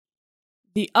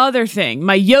The other thing,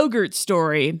 my yogurt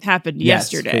story happened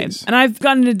yesterday. Please. And I've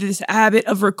gotten into this habit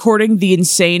of recording the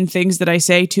insane things that I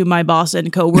say to my boss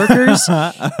and coworkers.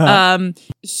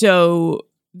 So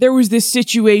there was this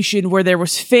situation where there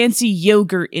was fancy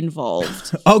yogurt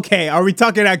involved. Okay, are we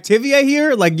talking Activia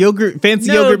here? Like yogurt,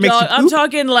 fancy yogurt makes you poop? I'm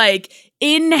talking like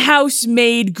in-house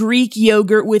made Greek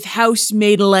yogurt with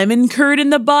house-made lemon curd in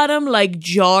the bottom, like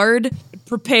jarred,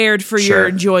 prepared for your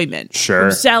enjoyment.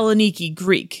 Sure. From Saloniki,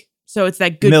 Greek. So it's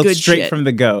that good, Milk good straight shit. from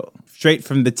the goat. Straight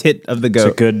from the tit of the goat.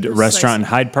 It's a good restaurant in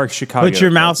Hyde Park, Chicago. Put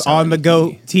your mouth on the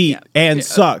goat teat and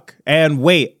suck and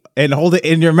wait and hold it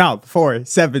in your mouth for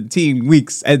 17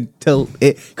 weeks until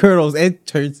it curdles and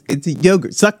turns into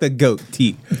yogurt. Suck the goat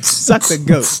teat. Suck the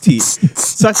goat teat.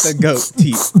 Suck the goat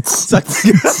teat. Suck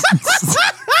the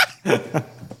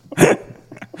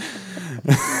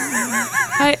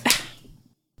goat.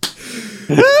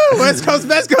 West Coast,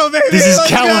 baby. This is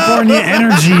California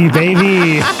energy,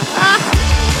 baby.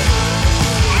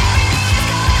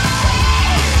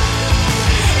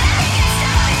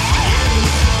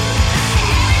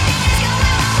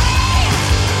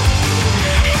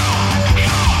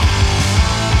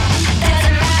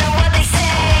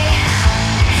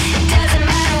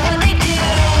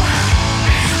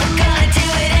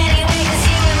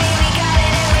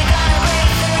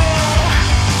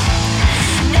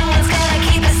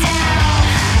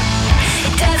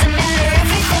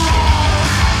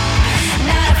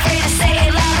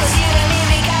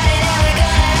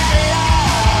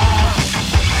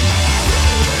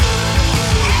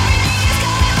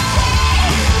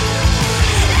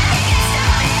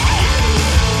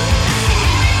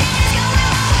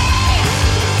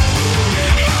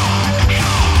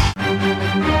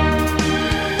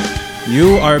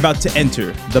 You are about to enter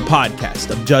the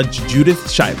podcast of Judge Judith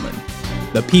Scheidlin.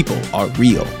 The people are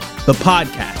real. The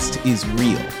podcast is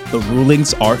real. The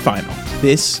rulings are final.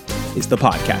 This is the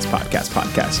podcast.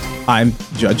 I'm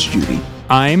Judge Judy.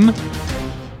 I'm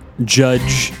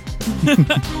Judge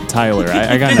Tyler.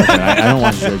 I got nothing. I don't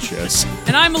watch judge shows.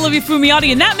 And I'm Olivia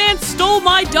Fumiati, and that man stole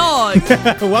my dog.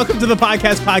 Welcome to the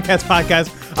podcast.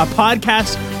 A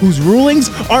podcast whose rulings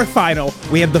are final.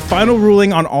 We have the final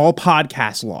ruling on all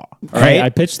podcast law. All right. I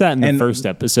pitched that in the first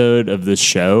episode of this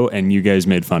show, and you guys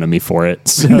made fun of me for it.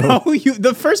 So. No,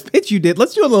 the first pitch you did.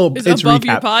 Let's do a little pitch above recap.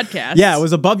 Your podcast. Yeah, it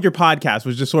was above your podcast. It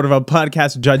was just sort of a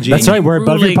podcast judging. That's right. We're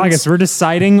above your podcast. We're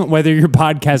deciding whether your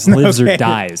podcast lives or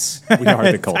dies. We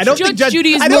are the culture. I don't think Judge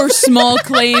Judy is more small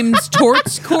claims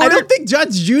torts court. I don't think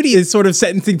Judge Judy is sort of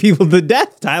sentencing people to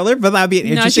death, Tyler, but that'd be an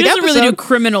interesting she doesn't episode. really do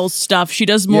criminal stuff. She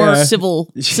does more civil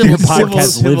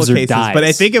podcast lives or cases. dies. But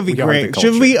I think it'd be great.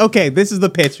 Should we? Okay, this is the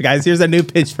pitch, guys. Here's a new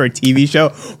pitch for a TV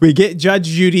show. We get Judge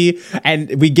Judy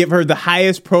and we give her the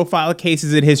highest profile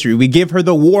cases in history. We give her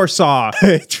the Warsaw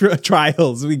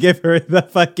trials. We give her the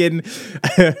fucking.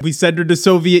 We send her to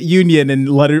Soviet Union and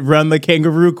let her run the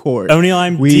kangaroo court. O'Neill,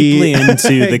 I'm deeply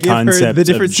into the concept the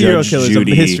different of serial Judge killers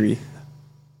Judy of history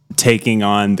taking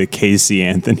on the Casey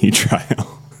Anthony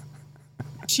trial.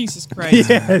 Jesus Christ.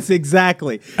 Yes,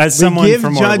 exactly. As someone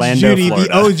from Judge Orlando, Judy Florida.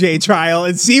 the OJ trial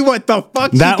and see what the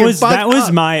fuck that she can was fuck that was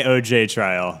up. my OJ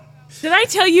trial. Did I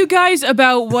tell you guys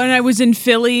about when I was in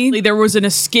Philly? There was an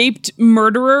escaped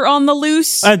murderer on the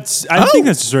loose. I think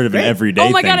that's sort of an everyday thing.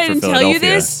 Oh my God, I for didn't tell you Philadelphia.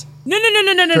 this.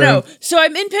 No. So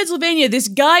I'm in Pennsylvania. This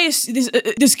guy is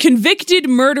this convicted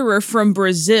murderer from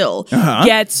Brazil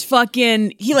gets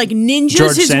fucking. He like ninjas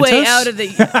George his Santos? way out of the.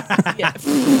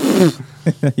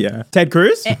 Yeah. Ted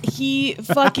Cruz? He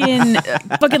fucking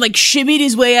like shimmied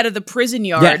his way out of the prison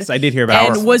yard. Yes, I did hear about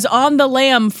and it. was on the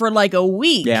lam for like a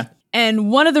week. Yeah. And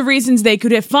one of the reasons they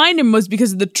could find him was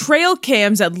because of the trail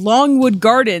cams at Longwood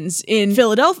Gardens in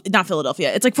Philadelphia. Not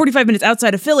Philadelphia. It's like 45 minutes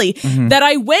outside of Philly that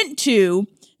I went to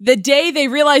the day they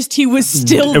realized he was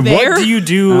still there. What do you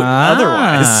do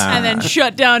otherwise? And then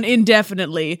shut down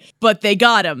indefinitely. But they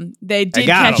got him. They did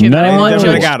got catch him. him. And I want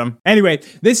Definitely Judge- got him. Anyway,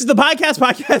 this is the podcast,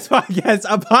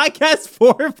 a podcast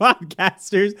for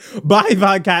podcasters by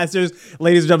podcasters.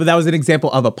 Ladies and gentlemen, that was an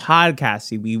example of a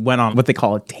podcast. We went on what they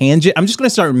call a tangent. I'm just going to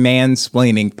start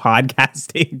mansplaining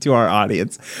podcasting to our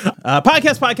audience.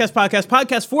 Podcast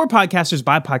for podcasters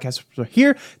by podcasters. We're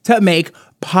here to make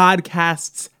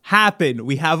podcasts happen.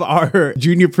 We have our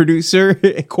junior producer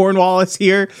Cornwallace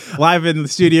here live in the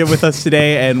studio with us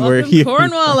today, and Welcome, we're here.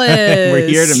 Cornwallace. We're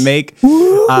here to make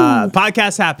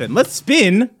podcasts happen. Let's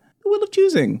spin the wheel of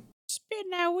choosing. Spin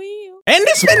that wheel. And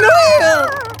to spin the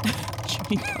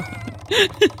wheel.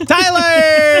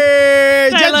 Tyler!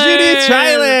 Judge Judy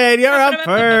Schuylen, you're up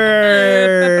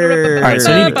first. All right,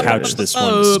 so I need to couch this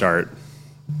one to start.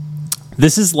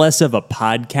 This is less of a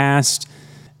podcast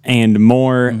and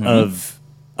more of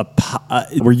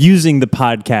we're using the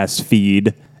podcast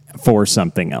feed for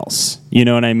something else. You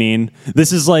know what I mean?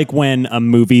 This is like when a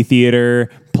movie theater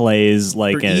plays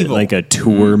like a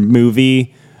tour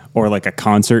movie or like a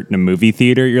concert in a movie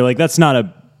theater. You're like, that's not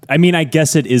a. I mean, I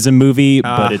guess it is a movie,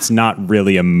 but it's not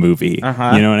really a movie. You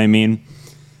know what I mean?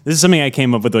 This is something I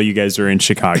came up with while you guys were in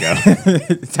Chicago.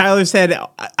 Tyler said,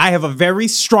 I have a very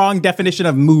strong definition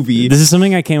of movie. This is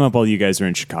something I came up while you guys were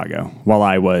in Chicago, while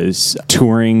I was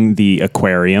touring the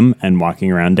aquarium and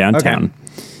walking around downtown. Okay.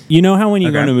 You know how when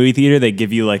you go to a movie theater, they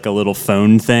give you like a little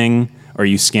phone thing, or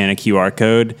you scan a QR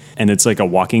code, and it's like a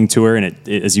walking tour, and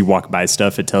it as you walk by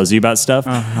stuff, it tells you about stuff.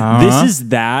 This is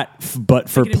that, but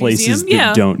for places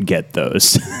that don't get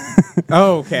those.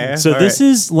 Oh, okay. So this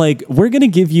is like, we're going to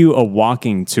give you a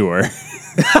walking tour.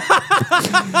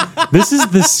 This is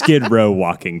the Skid Row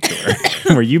walking tour,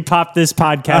 where you pop this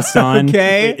podcast on.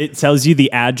 Okay. It tells you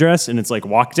the address, and it's like,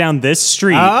 walk down this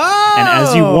street. And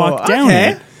as you walk down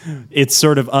it, it's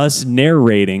sort of us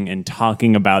narrating and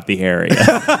talking about the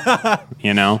area.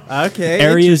 You know? Okay.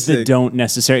 Areas that don't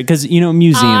necessarily, because, you know,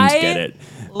 museums get it.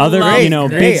 Other, you know,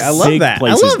 big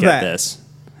places get this.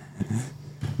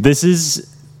 This is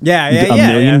a $1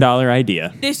 million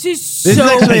idea. This is so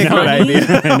actually a good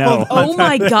idea. I know. Oh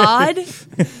my God.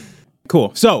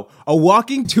 Cool. So, a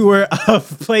walking tour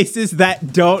of places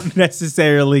that don't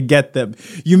necessarily get them.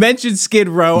 You mentioned Skid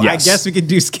Row. Yes. I guess we could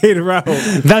do Skid Row.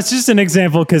 That's just an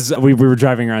example because we were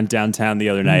driving around downtown the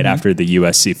other night after the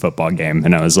USC football game,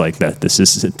 and I was like, "This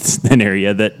is an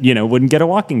area that, you know, wouldn't get a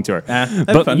walking tour."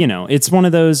 But fun. You know, it's one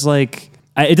of those like.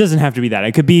 It doesn't have to be that.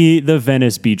 It could be the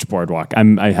Venice Beach Boardwalk.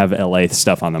 I have LA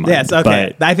stuff on the mind. Yes,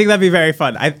 okay. I think that'd be very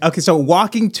fun. So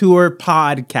walking tour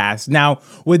podcast. Now,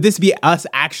 would this be us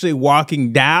actually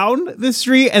walking down the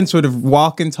street and sort of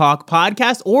walk and talk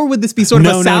podcast? Or would this be sort of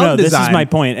a sound design? This is my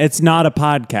point. It's not a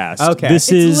podcast. Okay.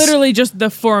 It's literally just the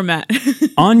format.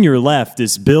 On your left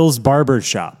is Bill's Barber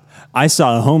Shop. I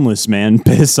saw a homeless man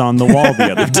piss on the wall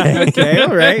the other day. Okay,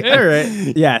 all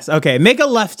right. Yes, okay. Make a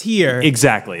left here.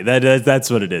 Exactly. That's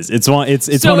what it is. It's one of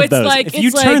those. Like, if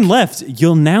you turn left,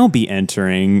 you'll now be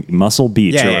entering Muscle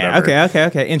Beach or whatever.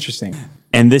 Okay. Interesting.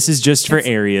 And this is just for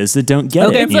areas that don't get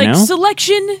it. It's like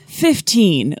selection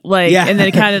 15. And then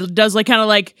it kind of does like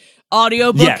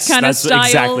audiobook kind of style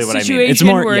exactly what situation. I mean. It's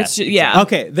more, where it's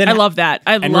okay. Then I love that.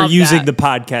 And we're using the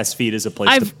podcast feed as a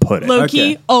place to put it.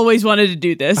 Low-key always wanted to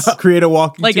do this. Create a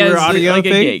walking tour audio thing.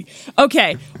 A gig.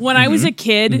 Okay, when I was a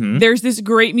kid, there's this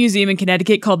great museum in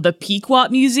Connecticut called the Pequot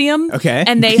Museum. Okay,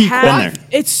 and they have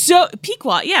it's so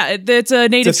Pequot. Yeah, it's a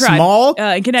native tribe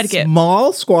in Connecticut.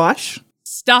 Small squash.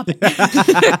 Stop it.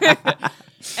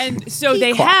 And so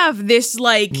they have this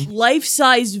like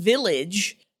life-size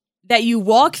village that you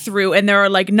walk through, and there are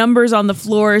like numbers on the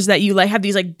floors that you like have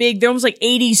these like big, they're almost like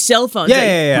 80s cell phones. You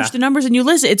push the numbers and you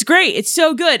listen. It's great. It's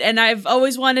so good. And I've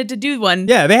always wanted to do one.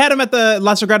 Yeah, they had them at the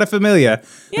La Sagrada Familia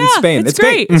in Spain. It's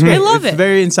great. I love it. It's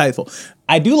very insightful.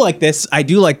 I do like this.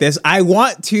 I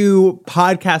want to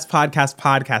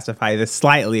podcastify this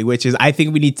slightly, which is I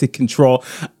think we need to control.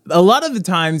 A lot of the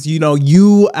times, you know,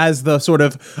 you as the sort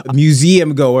of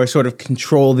museum goer sort of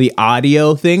control the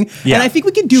audio thing. Yeah. And I think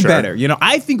we can do better. You know,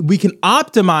 I think we can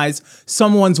optimize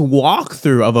someone's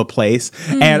walkthrough of a place.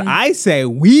 And I say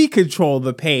we control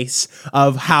the pace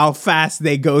of how fast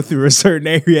they go through a certain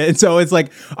area. And so it's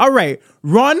like, all right,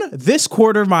 run this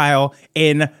quarter mile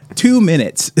in 2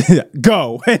 minutes.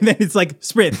 Go. And then it's like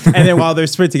sprint. And then while they're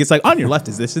sprinting, it's like on your left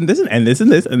is this and this and this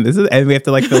and this and this. And we have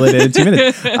to like fill it in 2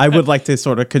 minutes. I would like to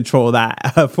sort of control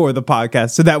that for the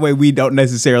podcast. So that way we don't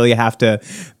necessarily have to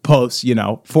post,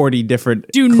 40 different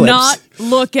clips. Do not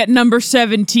look at number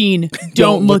 17.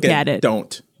 Don't look at it.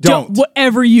 Don't.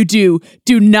 Whatever you do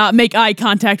not make eye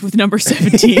contact with number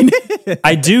 17.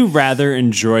 I do rather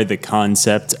enjoy the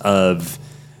concept of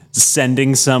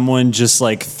sending someone just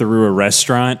like through a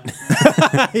restaurant.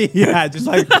 Yeah, just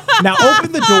like, now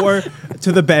open the door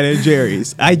to the Ben and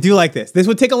Jerry's. I do like this. This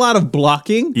would take a lot of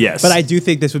blocking. Yes. But I do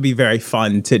think this would be very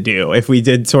fun to do. If we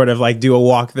did sort of like do a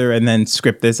walkthrough and then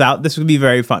script this out, this would be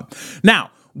very fun.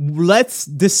 Now, let's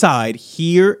decide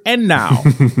here and now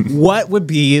what would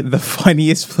be the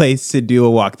funniest place to do a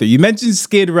walkthrough. You mentioned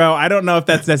Skid Row. I don't know if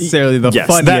that's necessarily the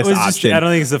funniest option. I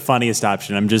don't think it's the funniest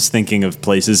option. I'm just thinking of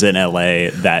places in LA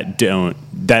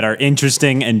that are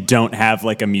interesting and don't have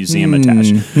like a museum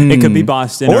attached. It could be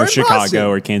Boston or Chicago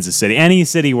or Kansas City. Any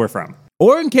city we're from.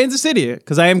 Or in Kansas City,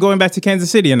 because I am going back to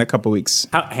Kansas City in a couple weeks.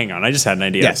 Hang on, I just had an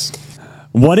idea. Yes.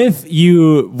 What if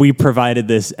we provided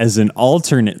this as an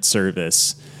alternate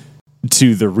service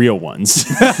to the real ones.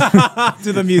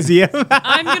 To the museum.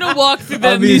 I'm gonna walk through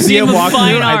the museum of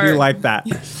fine art. I do like that.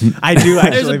 I do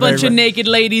actually. There's a bunch of naked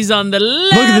ladies on the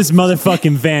left. Look at this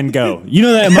motherfucking Van Gogh. You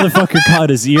know that motherfucker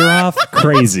cut his ear off?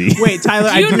 Crazy. Wait,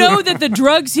 Tyler. Do you know that the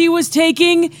drugs he was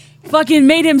taking fucking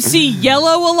made him see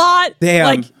yellow a lot? Damn.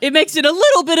 Like, it makes it a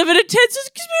little bit of an intense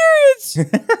experience.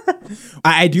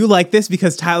 I do like this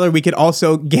because, Tyler, we could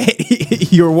also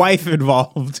get your wife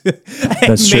involved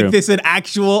and make this an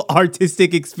actual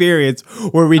artistic experience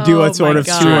where we do a sort of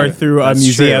tour through a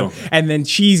museum. True. And then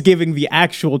she's giving the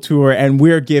actual tour and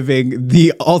we're giving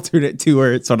the alternate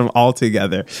tour sort of all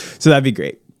together. So that'd be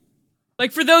great.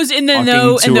 Like, for those in the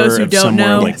know and those who don't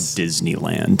know. Like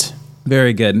Disneyland.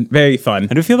 Very good. Very fun. How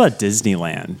do you feel about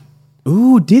Disneyland?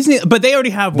 Ooh, Disney, but they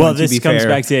already have one. Well, this comes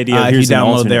back to the idea. If you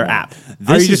download their app.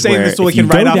 Are you just saying this so we can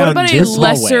write off? What about a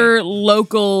lesser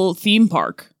local theme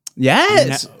park?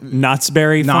 Yes, Knott's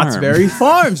Berry Farm. Knott's Berry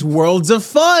Farms, Worlds of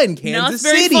Fun, Kansas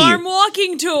City. Knott's Berry Farm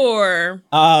walking tour.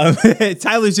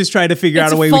 Tyler's just trying to figure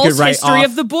out a way we could write history off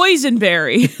of the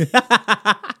boysenberry.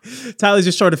 Tyler's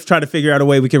just sort of trying to figure out a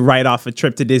way we could write off a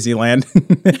trip to Disneyland.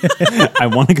 I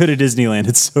want to go to Disneyland.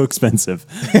 It's so expensive.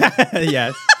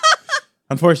 Yes.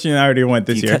 Unfortunately, I already went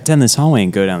this year. Cut down this hallway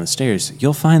and go down the stairs.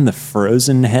 You'll find the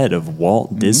frozen head of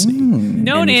Walt Disney.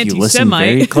 Known and if you listen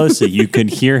very closely, you could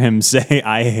hear him say,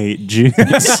 "I hate Jews."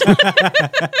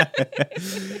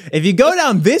 If you go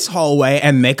down this hallway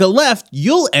and make a left,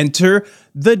 you'll enter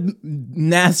the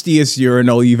nastiest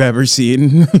urinal you've ever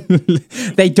seen.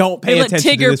 They don't pay attention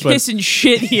Tigger to this one. piss and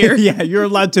shit here. Yeah, you're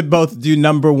allowed to both do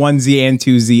number 1Z and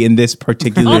 2Z in this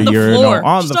particular urinal.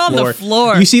 On the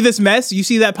floor. You see this mess? You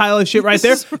see that pile of shit right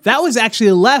there? That was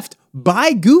actually left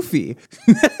by Goofy.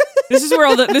 This is where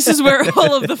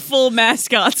all of the full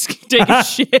mascots take a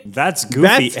shit. That's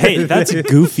Goofy. That's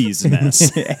Goofy's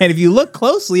mess. And if you look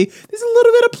closely, there's a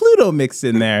little bit of Pluto mixed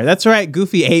in there. That's right,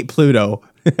 Goofy ate Pluto.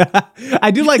 I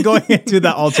do like going into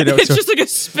the alternate. It's just like a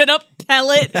spit up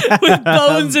pellet with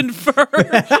bones and fur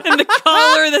and the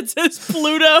collar that says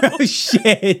Pluto. Oh,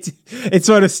 shit. It's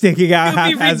sort of sticking out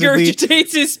haphazardly. He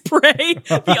regurgitates his prey,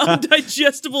 the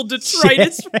undigestible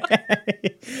detritus.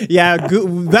 Yeah,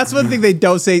 that's one thing they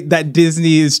don't say that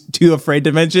Disney is too afraid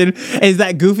to mention is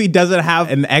that Goofy doesn't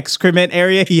have an excrement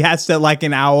area. He has to, like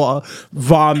an owl,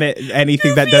 vomit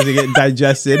anything that doesn't get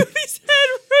digested. Goofy's head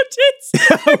rotates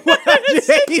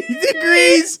 180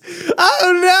 degrees.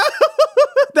 Oh no,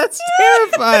 that's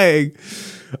terrifying.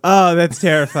 Oh, that's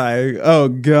terrifying. Oh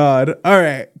God. All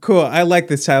right, cool. I like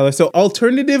this, Tyler. So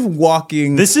alternative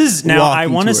walking. This is now. I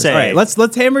want to say. All right,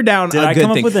 let's hammer down. Did a I good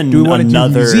come up thing. with Do we want to do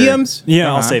museums?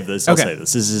 Yeah, I'll save this. I'll save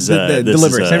this. This is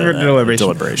deliberation.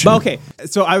 But okay,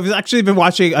 so I've actually been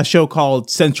watching a show called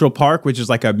Central Park, which is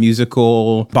like a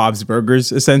musical Bob's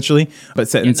Burgers, essentially, but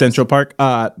set in Central Park.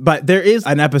 But there is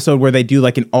an episode where they do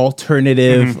like an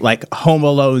alternative, like Home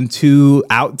Alone 2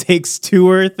 outtakes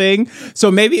tour thing.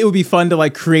 So maybe it would be fun to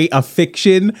like create a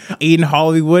fiction in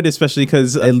Hollywood, especially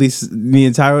because at least me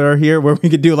and Tyler are here, where we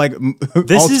could do like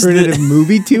alternative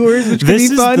movie tours, which could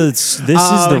be fun. This is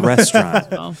the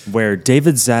restaurant where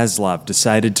David Zaslav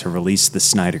decided to release the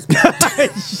Snyder Cut.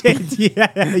 Shit,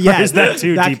 yeah. Is that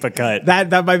too deep a cut?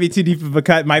 That might be too deep of a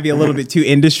cut. Might be a little bit too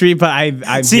industry, but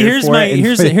I'm see. Here's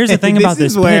the thing about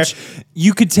this pitch.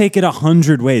 You could take it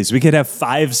 100 ways. We could have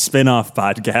 5 spin-off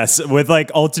podcasts with like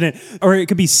alternate, or it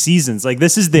could be seasons. Like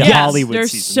this is the Hollywood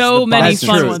there's season. So many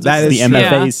fun ones. That is the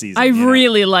MFA season. I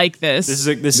really like this.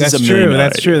 This is true.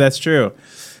 That's true.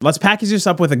 Let's package this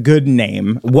up with a good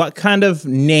name. What kind of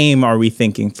name are we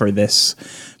thinking for this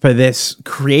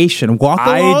creation? Walk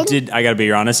along? I gotta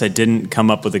be honest, I didn't come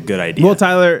up with a good idea. Well,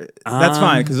 Tyler, that's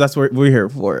fine, because that's what we're here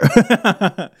for.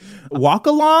 Walk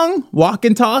along, walk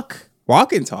and talk.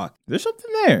 Walk and talk. There's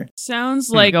something there.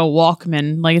 Sounds like a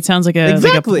Walkman. Like it sounds like a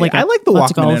exactly. Like I like the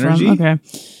Walkman energy. Okay.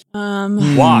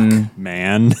 Walk,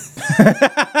 man.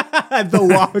 The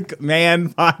Walk Man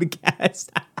podcast.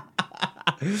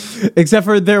 Except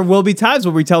for there will be times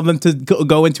where we tell them to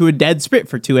go into a dead sprint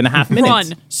for 2.5 minutes.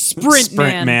 Run. Sprint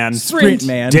man. Sprint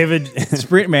man. David.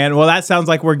 Sprint man. Well, that sounds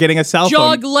like we're getting a cell phone.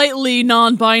 Jog lightly,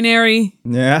 non-binary.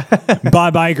 Yeah.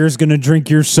 Bob Iger's gonna drink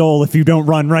your soul if you don't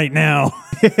run right now.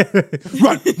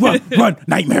 Run.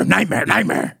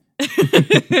 Nightmare.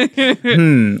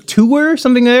 Tour?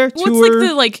 Something there? What's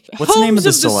tour? like the What's the name of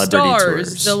the celebrity celebrity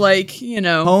stars? tours?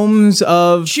 The Homes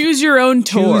of... choose your own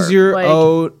tour. Choose your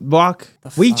own walk.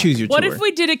 We choose your tour. What if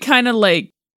we did it kind of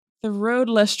like the road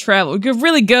less traveled? We could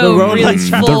really go the road really less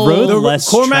full. The road less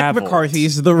Cormac traveled.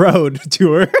 McCarthy's The Road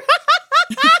tour.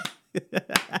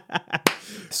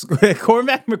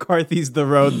 Cormac McCarthy's The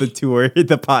Road, the tour,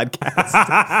 the podcast.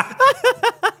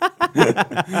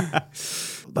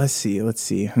 Let's see.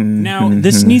 Now,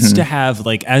 this needs to have,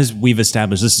 like, as we've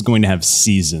established, this is going to have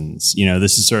seasons. You know,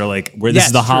 this is sort of like where this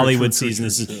is the Hollywood season.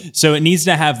 So it needs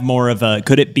to have more of a,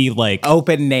 could it be like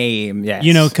open name? Yes.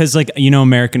 You know, because like, you know,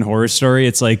 American Horror Story,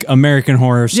 it's like American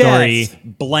Horror Story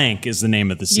blank is the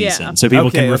name of the season. Yeah. So people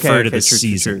can refer to the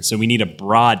season. True. So we need a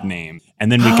broad name.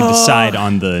 And then we can decide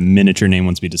on the miniature name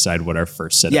once we decide what our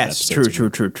first set of episodes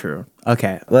true.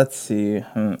 Okay, let's see.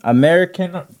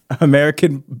 American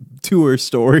Tour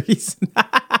Stories.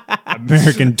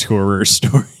 American Tourer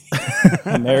Story.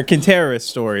 American Terrorist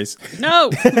Stories.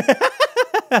 No.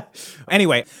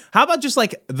 Anyway, how about just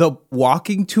like the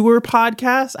Walking Tour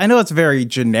podcast? I know it's very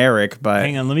generic, but...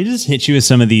 Hang on, let me just hit you with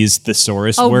some of these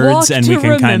thesaurus words and we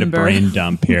can kind of brain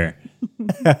dump here.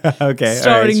 Okay.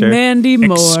 Starring Mandy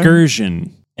Moore.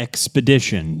 Excursion,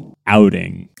 expedition,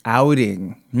 outing.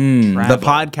 The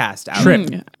podcast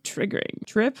outing. Triggering.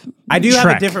 Trip? I do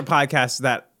have a different podcast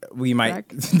that we might...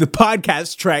 The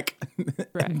podcast Trek.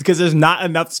 Because there's not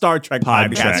enough Star Trek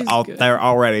podcasts out there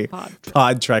already.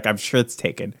 Pod Trek, I'm sure it's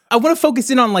taken. I want to focus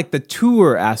in on like the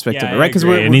tour aspect of it, right? Because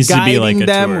we're guiding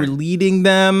them, we're leading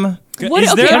them.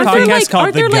 Is there a podcast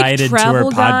called The Guided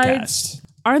Tour Podcast?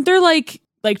 Aren't there like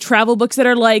travel books that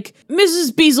are like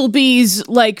Mrs. Beaselby's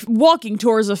like walking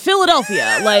tours of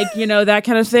Philadelphia, like, you know, that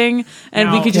kind of thing,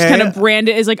 and we could just kind of brand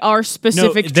it as like our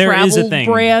specific travel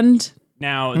brand.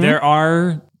 Now there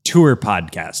are tour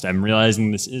podcasts. I'm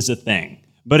realizing this is a thing,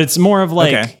 but it's more of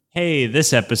like, hey,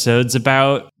 this episode's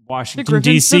about Washington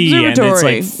D.C. and it's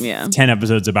like 10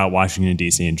 episodes about Washington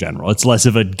D.C. in general. It's less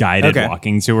of a guided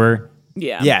walking tour.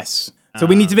 Yeah. Yes. So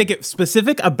we need to make it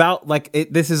specific about like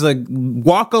this is a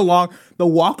walk along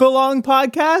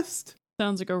podcast.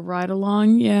 Sounds like a ride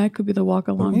along. Yeah, it could be the walk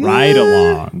along. Ride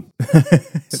along.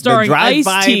 Starring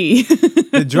Ice-T.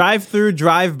 The drive-through,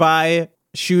 drive-by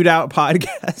shootout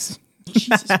podcast.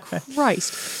 Jesus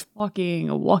Christ. A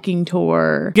walking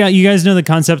tour. Yeah, you guys know the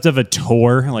concept of a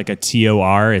Tor, like a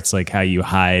TOR. It's like how you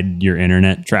hide your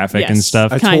internet traffic and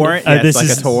stuff. A torrent? This like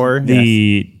is a tour.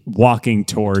 The walking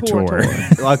tour.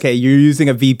 Okay, you're using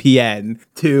a VPN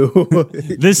to...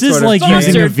 This is like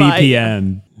using a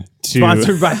VPN.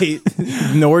 Sponsored by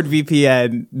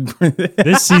NordVPN.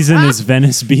 This season is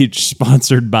Venice Beach,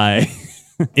 sponsored by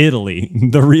Italy,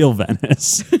 the real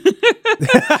Venice.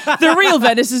 The real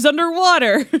Venice is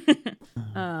underwater.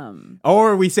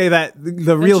 Or we say that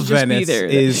the real Venice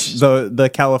is the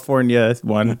California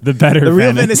one. The better the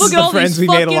real Venice. Look at all these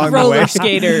fucking roller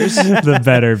skaters. The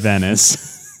better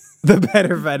Venice. The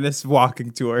better Venice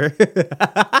walking tour.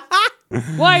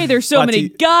 Why are there so many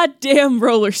goddamn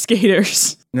roller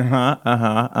skaters?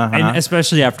 And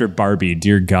especially after Barbie,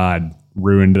 dear God,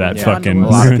 ruined that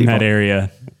ruined that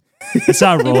area. I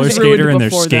saw a roller skater in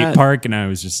their skate park, and I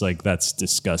was just like, "That's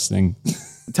disgusting."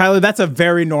 Tyler, that's a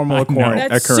very normal occurrence.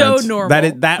 That's so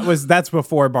normal. That's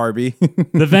before Barbie.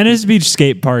 The Venice Beach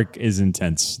skate park is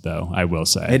intense, though. I will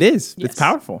say it is. Yes. It's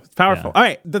powerful. It's powerful. Yeah. All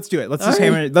right, let's do it. Let's just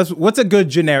hammer it. What's a good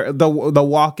generic? The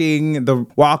walking,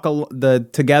 the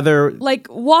together. Like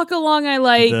walk along. I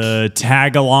like the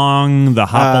tag along, the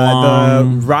hop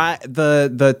along,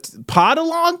 the pod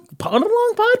along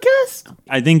podcast.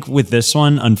 I think with this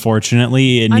one,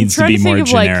 unfortunately, it needs to be more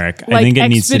generic. Like I think it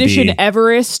needs to be Expedition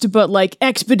Everest, but like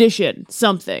Expedition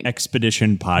something.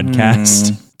 Expedition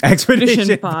podcast. Expedition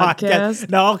podcast.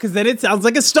 No, because then it sounds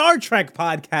like a Star Trek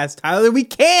podcast. Tyler, we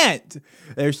can't.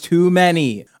 There's too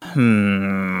many.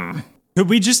 Could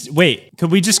we just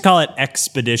call it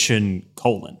Expedition :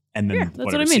 and then that's whatever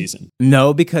what I mean. season?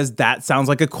 No, because that sounds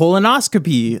like a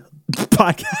colonoscopy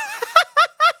podcast.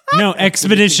 No,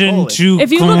 Expedition to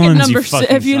if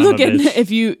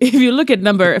you look at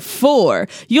number 4,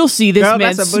 you'll see this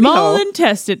man's small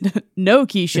intestine. No,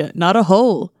 Keisha, not a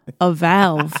hole, a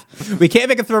valve. We can't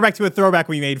make a throwback to a throwback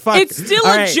we made. Fuck. It's still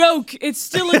a joke. It's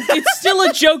still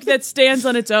a joke that stands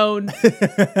on its own.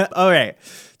 All right,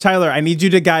 Tyler, I need you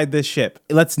to guide this ship.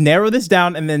 Let's narrow this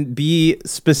down and then be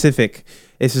specific.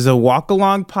 This is a walk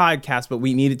along podcast, but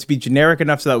we need it to be generic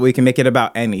enough so that we can make it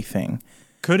about anything.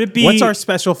 Could it be? What's our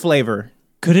special flavor?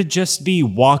 Could it just be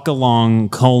walk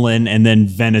along : and then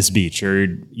Venice Beach, or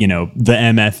the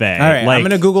MFA? All right, I'm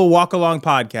gonna Google walk along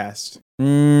podcast.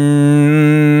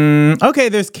 Okay,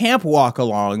 there's Camp Walk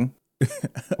Along,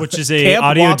 which is a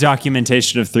audio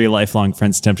documentation of 3 lifelong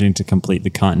friends attempting to complete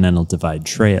the Continental Divide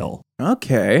Trail.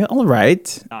 Okay, all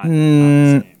right. Not the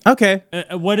same. Okay.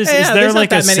 What is there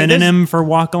like a synonym for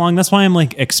walk along? That's why I'm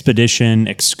like expedition,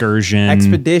 excursion,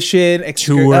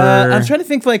 tour. I'm trying to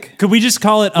think like. Could we just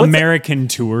call it American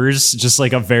Tours? Just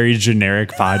like a very generic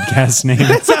podcast name.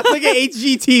 That sounds like an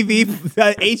HGTV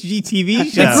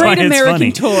show. The Great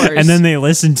American Tours. And then they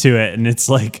listen to it and it's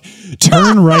like,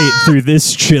 turn right through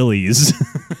this Chili's.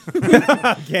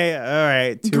 Okay, all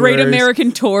right. Tours. Great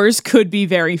American Tours could be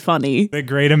very funny. The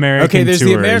Great American Tours. Okay, there's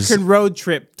the American Road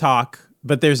Trip talk.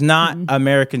 But there's not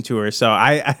American Tour, so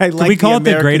I like. Can we call it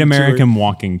the Great American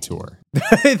Walking Tour?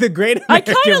 The Great American I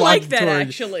kind of like that Tour.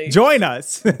 actually. Join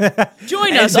us.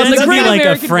 Join us on the the Great like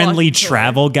American a friendly Walking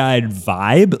travel guide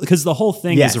vibe because the whole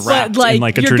thing is wrapped but, in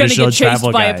like a you're traditional gonna get chased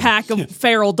travel by guide. a pack of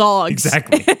feral dogs.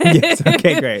 Exactly. Yes.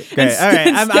 Okay. Great. All right.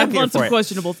 I'm here on some for it.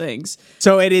 questionable things.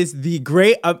 So it is the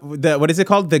Great. What is it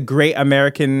called? The Great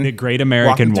American. The Great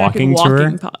American Walking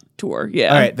Tour. Tour.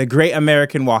 Yeah. All right. The Great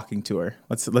American Walking Tour.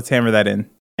 Let's hammer that in.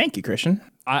 Thank you, Christian.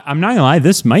 I'm not gonna lie.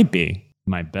 This might be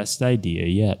my best idea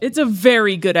yet. It's a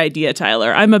very good idea,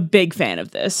 Tyler. I'm a big fan of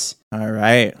this. All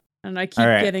right. And I keep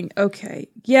getting okay.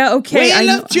 Yeah, okay. We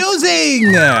love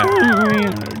choosing.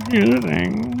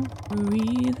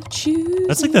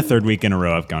 That's like the third week in a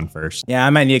row I've gone first. Yeah,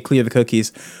 I might need to clear the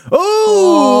cookies.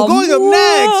 Oh, going up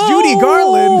next, Judy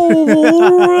Garland.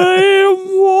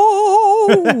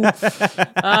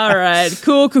 All right.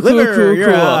 Cool.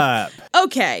 You're up.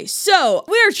 Okay, so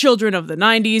we're children of the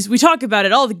 90s. We talk about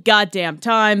it all the goddamn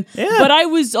time. Yeah. But I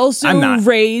was also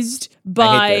raised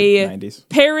by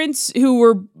parents who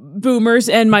were boomers,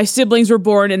 and my siblings were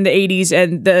born in the 80s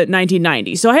and the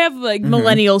 1990s. So I have like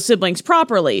millennial siblings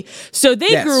properly. So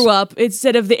they grew up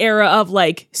instead of the era of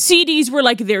like CDs were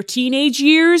like their teenage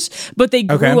years, but they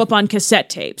grew up on cassette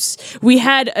tapes. We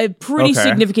had a pretty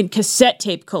significant cassette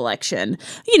tape collection.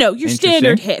 You know, your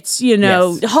standard hits, you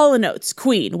know, Hall & Oates,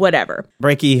 Queen, whatever.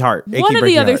 Breaky Heart. One of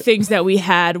the other things that we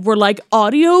had were like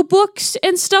audiobooks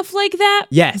and stuff like that.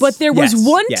 Yes. But there was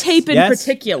one tape in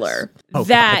particular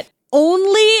that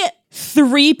only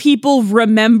 3 people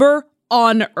remember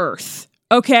on Earth.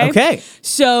 Okay.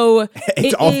 So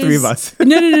it's all 3 of us.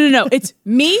 No. It's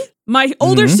me, my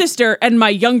older sister, and my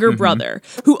younger brother,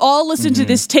 who all listened to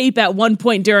this tape at one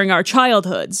point during our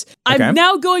childhoods. I'm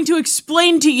now going to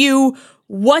explain to you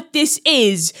what this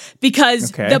is,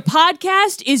 because the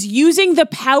podcast is using the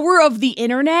power of the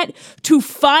internet to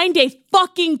find a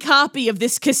fucking copy of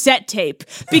this cassette tape,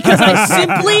 because I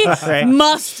simply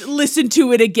must listen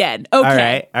to it again.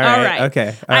 Okay. All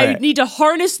right. I need to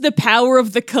harness the power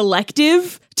of the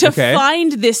collective to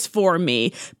find this for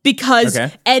me, because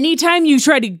anytime you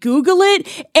try to Google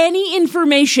it, any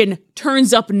information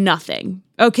turns up nothing.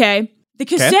 Okay? The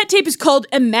cassette tape is called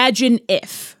Imagine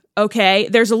If. Okay,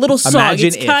 there's a little song.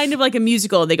 It's kind of like a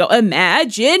musical. They go,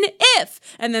 imagine if.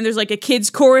 And then there's like a kid's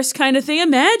chorus kind of thing.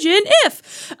 Imagine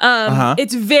if.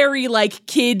 It's very like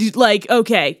kid, like,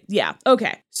 okay.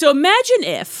 So Imagine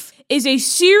If is a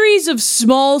series of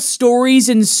small stories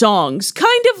and songs,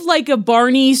 kind of like a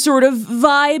Barney sort of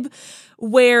vibe,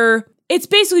 where it's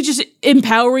basically just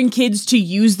empowering kids to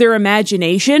use their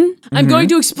imagination. I'm going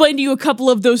to explain to you a couple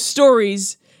of those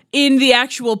stories in the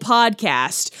actual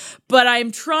podcast, but I'm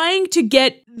trying to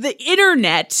get the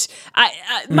internet. I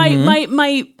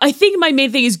think my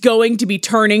main thing is going to be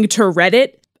turning to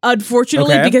Reddit,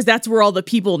 unfortunately, because that's where all the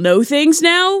people know things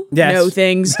now. Know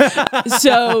things.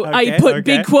 So I put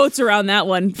big quotes around that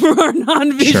one for our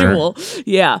non-visual. Sure.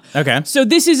 Yeah. Okay. So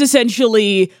this is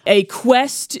essentially a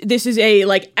quest. This is a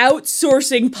like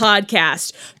outsourcing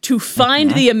podcast to find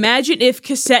the Imagine If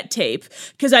cassette tape,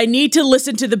 because I need to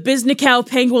listen to the Biznicow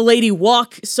Penguin Lady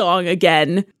Walk song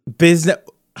again.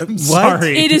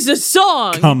 Sorry. It is a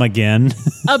song. Come again.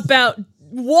 About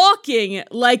walking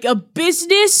like a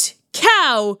business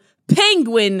cow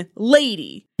penguin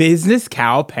lady. Business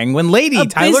cow penguin lady. A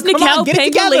Tyler, come on, get it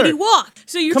together. Lady walk.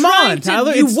 So you're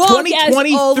Tyler, you it's walk as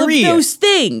all of 2023. those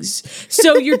things.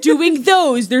 So you're doing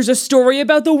those. There's a story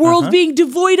about the world being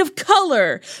devoid of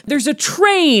color. There's a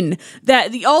train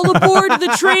that all aboard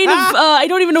the train of I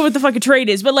don't even know what the fucking train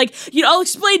is, but like, you know, I'll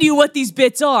explain to you what these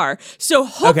bits are. So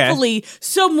hopefully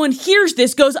someone hears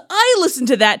this, goes, I listened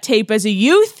to that tape as a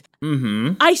youth.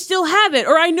 I still have it,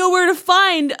 or I know where to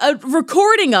find a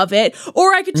recording of it,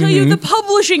 or I could tell you the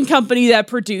publishing company that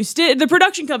produced it, the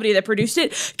production company that produced it,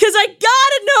 because I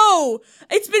gotta know.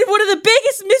 It's been one of the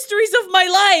biggest mysteries of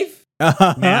my life.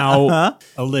 Now,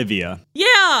 Olivia.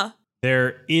 Yeah.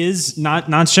 There is,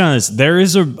 not Sean, there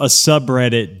is a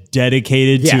subreddit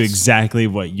dedicated to exactly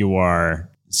what you are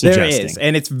suggesting. There is,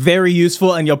 and it's very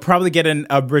useful, and you'll probably get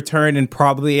a return in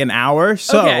probably an hour.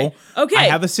 So, okay. I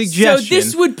have a suggestion. So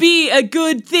this would be a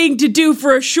good thing to do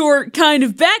for a short kind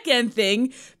of back-end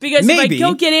thing, because if I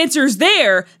don't get answers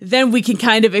there, then we can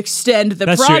kind of extend the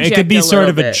project. True. It could be sort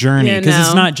of a journey, because it's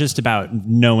know? not just about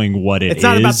knowing what it is.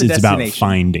 Not about the it's about destination.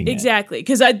 finding it. Exactly,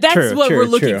 because that's what we're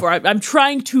looking for. I'm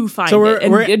trying to find so it.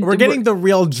 We're getting the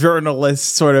real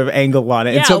journalist sort of angle on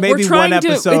it. Yeah, and so maybe one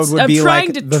episode would be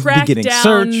like the beginning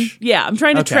search. Yeah, I'm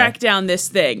trying to track down this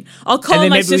thing. I'll call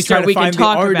my sister. We can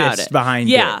talk about it. Behind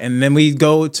it. And then we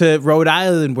go to Rhode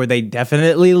Island, where they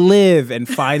definitely live, and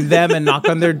find them and knock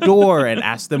on their door and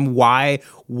ask them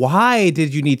why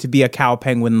did you need to be a cow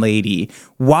penguin lady?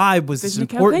 Why was this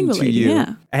important to you?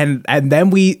 Yeah. And then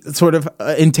we sort of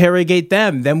interrogate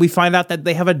them. Then we find out that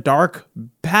they have a dark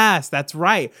past. That's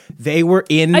right. They were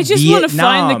in I just Vietnam. want to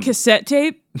find the cassette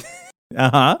tape.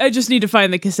 I just need to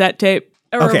find the cassette tape.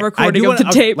 Or a recording of the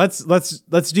tape. Let's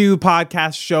do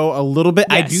podcast show a little bit.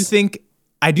 Yes.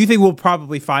 I do think we'll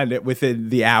probably find it within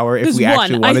the hour if we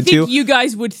actually wanted to. I think you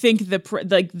guys would think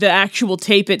the actual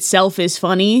tape itself is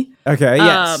funny. Okay,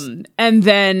 yes. And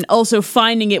then also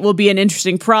finding it will be an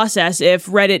interesting process if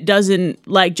Reddit doesn't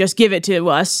just give it to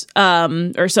us,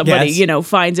 or somebody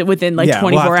finds it within 24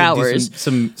 we'll have to hours.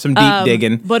 Do some deep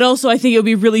digging. But also, I think it would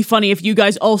be really funny if you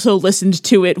guys also listened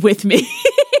to it with me.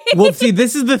 Well, see,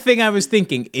 this is the thing I was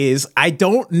thinking is I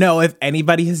don't know if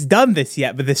anybody has done this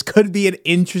yet, but this could be an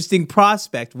interesting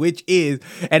prospect, which is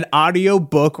an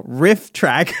audiobook riff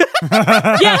track.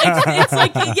 It's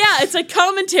like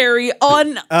commentary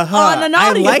on an audio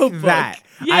I like book. that.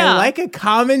 Yeah. I like an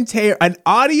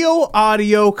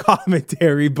audio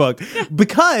commentary book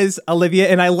because, Olivia,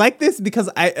 and I like this because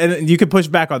and you can push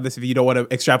back on this if you don't want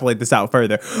to extrapolate this out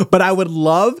further, but I would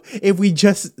love if we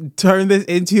just turn this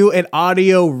into an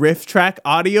audio riff track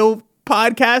audio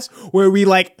podcast where we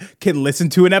can listen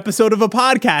to an episode of a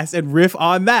podcast and riff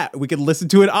on that. We can listen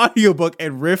to an audiobook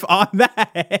and riff on that.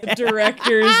 The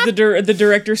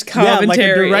director's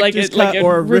commentary, like a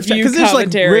or riff track, review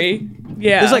commentary.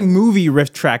 There's movie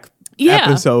riff track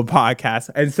episode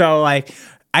podcast, and so I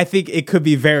think it could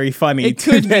be very funny. It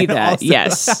could be that, also.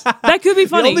 Yes, that could be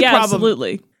funny. Yeah,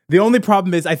 absolutely. The only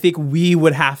problem is I think we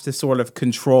would have to sort of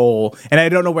control, and I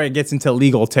don't know where it gets into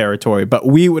legal territory, but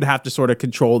we would have to sort of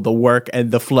control the work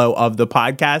and the flow of the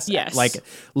podcast. Yes.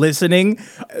 Listening.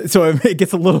 So it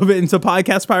gets a little bit into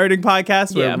pirating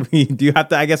podcasts where we do have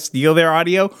to, I guess, steal their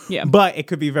audio. Yeah. But it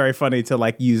could be very funny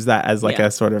to use that as a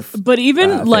sort of. But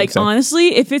even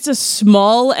honestly, if it's a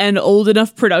small and old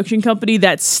enough production company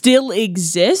that still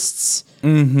exists,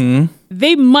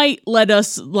 they might let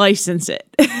us license it.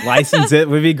 License it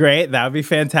would be great. That would be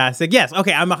fantastic. Yes.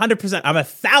 Okay. I'm 100%. I'm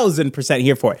 1,000%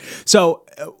 here for it. So,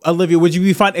 Olivia, would you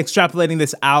be fine extrapolating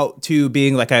this out to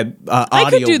being a audio I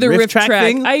could do the riff track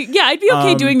thing? I'd be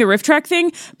okay doing the riff track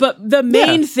thing. But the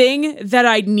main thing that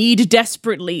I need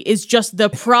desperately is just the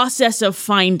process of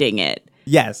finding it.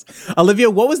 Yes.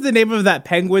 Olivia, what was the name of that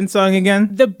penguin song again?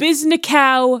 The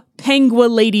Biznacow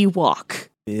Penguin Lady Walk.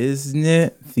 Is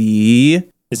that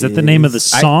the name of the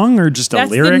song or just a lyric?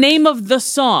 That's the name of the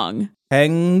song.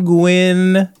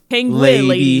 Penguin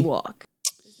Lady Walk.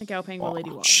 Biznacow Penguin Lady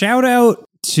Walk. Shout out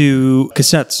to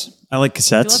cassettes. I like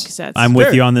cassettes. I love cassettes. I'm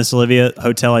with you on this, Olivia.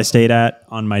 Hotel I stayed at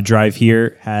on my drive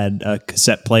here had a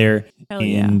cassette player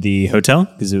in the hotel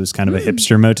because it was kind of a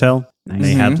hipster motel. Nice. And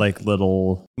they had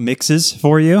little mixes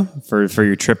for you for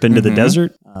your trip into the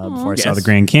desert before I saw the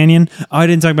Grand Canyon. Oh, I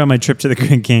didn't talk about my trip to the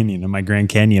Grand Canyon and my Grand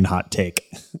Canyon hot take.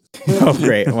 Oh,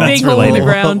 great. Well, big hole in the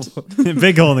ground.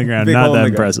 Big hole in the ground. Not that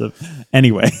impressive.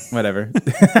 Anyway. Whatever.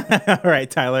 All right,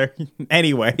 Tyler.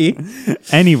 Anyway,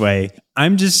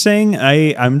 I'm just saying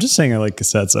I like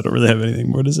cassettes. I don't really have anything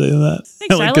more to say than that.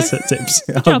 Thanks, I like Tyler. cassette tapes.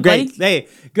 Good job, great. buddy. Hey,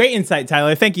 great insight,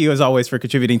 Tyler. Thank you as always for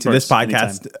contributing to this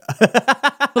podcast.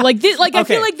 But I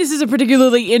feel like this is a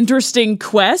particularly interesting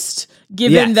quest,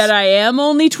 given that I am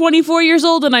only 24 years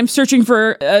old and I'm searching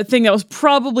for a thing that was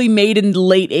probably made in the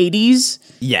late 80s.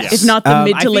 Yes. If not the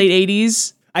mid to late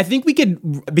 80s. I think we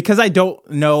could, because I don't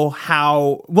know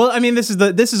how. Well, I mean, this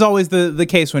is always the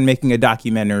case when making a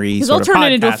documentary. Because I'll turn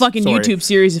it into a fucking YouTube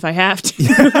series if I have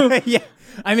to. Yeah.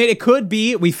 I mean, it could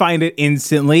be we find it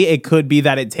instantly. It could be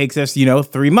that it takes us,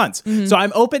 3 months. Mm-hmm. So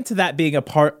I'm open to that being a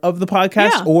part of the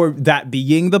podcast or that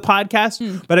being the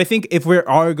podcast. But I think if we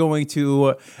are going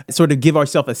to sort of give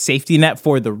ourselves a safety net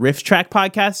for the Riff Track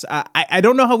podcast, I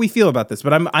don't know how we feel about this,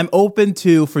 but I'm open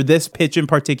to, for this pitch in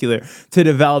particular, to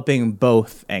developing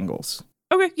both angles.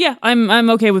 Okay, yeah, I'm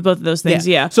okay with both of those things.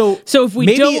 Yeah. So if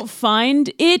we don't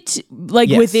find it like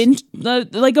within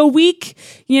like a week,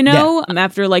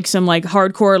 after like some like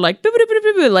hardcore like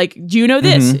do you know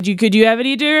this? Could you have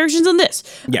any directions on this?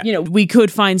 Yeah. We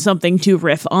could find something to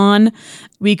riff on.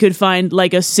 We could find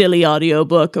like a silly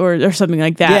audiobook or something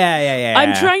like that. Yeah.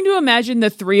 I'm trying to imagine the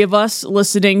three of us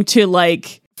listening to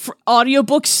like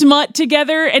audiobook smut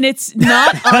together, and it's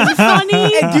not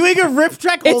unfunny. And doing a riff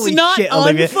track, holy it's not shit,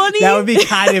 Olivia. Unfunny. That would be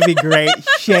kind of great.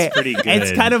 Shit. It's pretty good.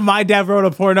 It's kind of My Dad Wrote a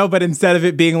Porno, but instead of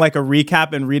it being like a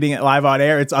recap and reading it live on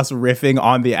air, it's us riffing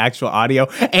on the actual audio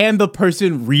and the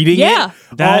person reading it.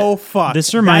 Oh, fuck.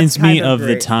 This reminds me of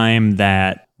the time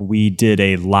that we did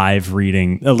a live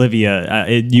reading. Olivia,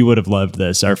 you would have loved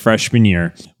this, our freshman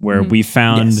year, where we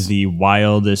found the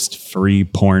wildest free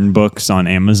porn books on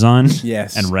Amazon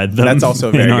and read them. That's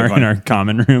also very good in our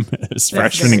common room as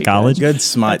freshmen in college. Good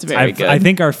smut. That's very good. I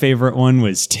think our favorite one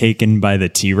was Taken by the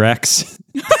T-Rex.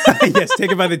 Yes,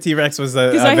 Taken by the T-Rex was a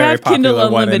because I very have Kindle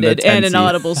popular one Unlimited in the and an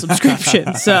Audible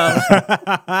subscription, so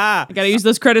I gotta use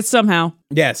those credits somehow.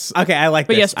 Yes. Okay, I like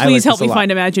but this. But yes, please help me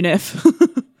find Imagine If.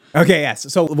 Okay,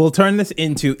 yes. So we'll turn this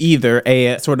into either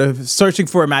a sort of searching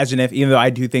for Imagine If, even though I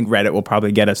do think Reddit will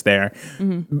probably get us there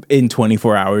in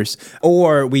 24 hours,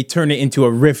 or we turn it into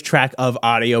a riff track of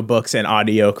audiobooks and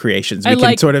audio creations. I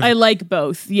like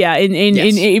both. Yeah.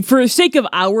 In for the sake of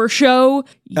our show,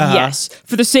 yes.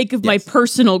 For the sake of my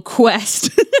personal quest.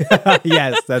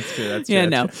 Yes, that's true. That's true. Yeah,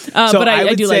 that's no. true. But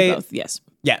I do like both. Yes.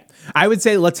 Yeah, I would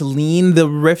say let's lean the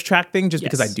riff track thing just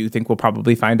because I do think we'll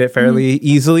probably find it fairly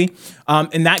easily.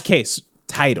 In that case,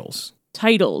 titles.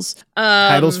 Titles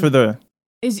For the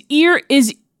is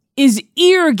Eargasm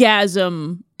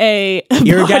a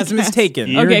Eargasm is taken.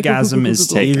 Eargasm is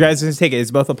taken. Eargasm is taken. It's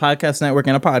both a podcast network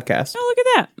and a podcast. Oh, look at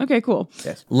that. Okay, cool.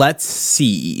 Yes. Let's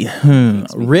see.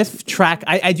 Riff track.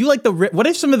 I do like the riff. What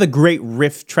are some of the great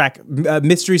riff track?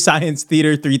 Mystery Science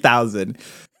Theater 3000.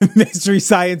 Mystery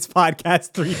Science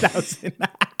Podcast 3000.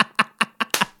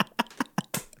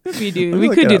 We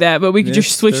could do that, but we could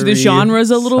just switch the genres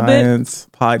a little bit. Science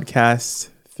Podcast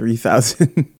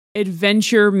 3000.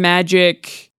 Adventure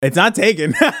magic. It's not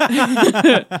taken.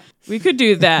 We could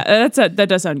do that. That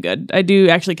does sound good. I do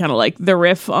actually kind of like the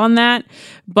riff on that,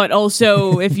 but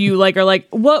also if you like are like,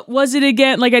 what was it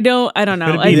again? Like I don't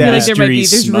know. I feel like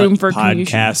there's room for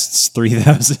podcasts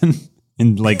 3000.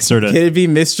 And like sort of could it be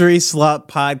Mystery Slut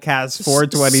Podcast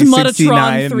 420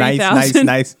 Smuttatron 69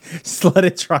 nice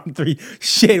Sluttatron 3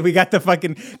 shit we got the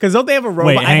fucking because don't they have a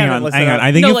robot? Wait, hang on.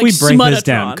 I think if we break this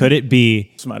down, could it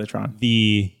be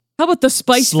Smuttatron? How about the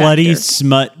Spice Slutty Factor?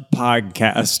 Smut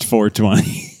Podcast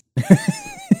 420?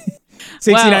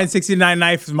 6969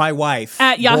 knife is my wife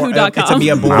at yahoo.com. It's a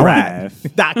Mia Borat.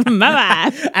 My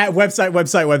wife. At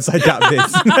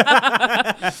website.biz.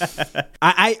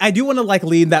 I do want to like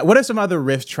lead that. What are some other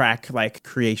riff track like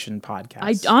creation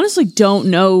podcasts? I honestly don't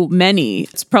know many.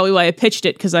 It's probably why I pitched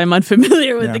it because I'm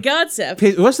unfamiliar with the concept.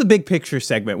 What's the big picture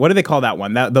segment? What do they call that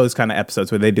one? Those kind of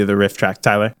episodes where they do the riff track,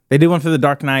 Tyler? They do one for the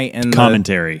Dark Knight and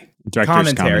commentary.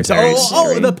 Director's commentary.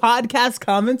 Oh, the podcast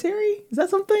commentary? Is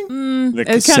that something? The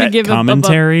cassette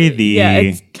commentary?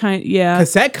 It's kind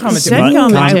cassette commentary. I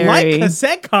like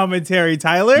cassette commentary,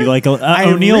 Tyler. You like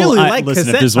O'Neill? Really like listen,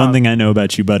 if there's one thing I know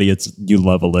about you, buddy, it's you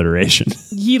love alliteration.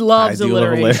 He loves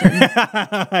alliteration.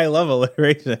 I love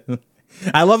alliteration.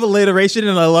 I love alliteration,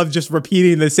 and I love just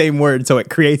repeating the same word so it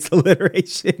creates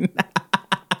alliteration.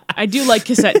 I do like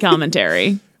cassette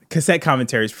commentary. Cassette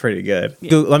commentary is pretty good. Yeah.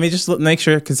 Dude, let me just make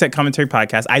sure. Cassette commentary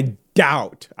podcast. I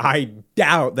doubt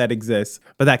that exists,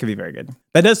 but that could be very good.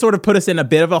 That does sort of put us in a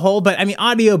bit of a hole, but I mean,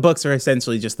 audiobooks are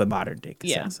essentially just the modern day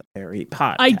cassette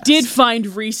podcast. I did find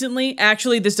recently,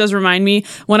 actually, this does remind me,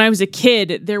 when I was a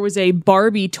kid, there was a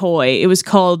Barbie toy. It was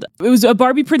a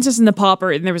Barbie Princess and the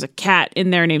Pauper, and there was a cat in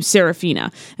there named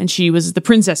Serafina, and she was the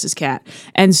princess's cat.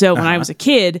 And so when I was a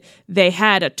kid, they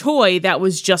had a toy that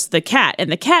was just the cat, and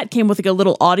the cat came with like a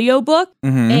little audio book,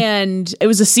 and it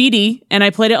was a CD, and I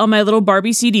played it on my little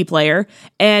Barbie CD player,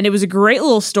 and it was a great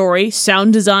little story,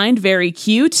 sound designed, very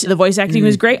cute. The voice acting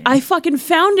was great. I fucking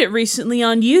found it recently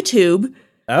on YouTube.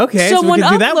 Okay, someone so we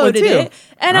can do that one uploaded too. It,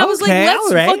 and I was like,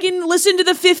 let's fucking listen to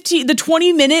the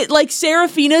 20-minute like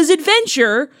Serafina's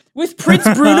adventure with Prince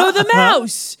Bruno the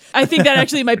Mouse. I think that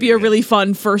actually might be a really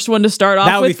fun first one to start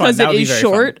off with because it is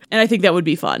short, and I think that would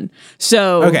be fun.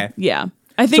 So yeah.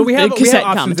 I think we have options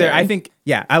commentary. there. I think,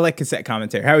 I like cassette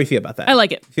commentary. How do we feel about that? I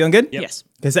like it. Feeling good? Yes.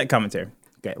 Cassette commentary.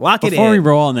 Okay, lock it in. Before we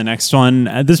roll on the next one,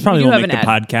 this probably won't make the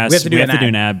podcast. We have to do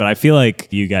an ad, but I feel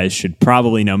like you guys should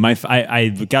probably know. I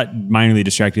got minorly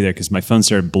distracted there because my phone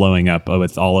started blowing up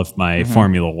with all of my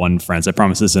Formula One friends. I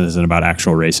promise this isn't about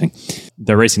actual racing.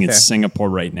 They're racing in Singapore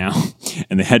right now,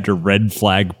 and they had to red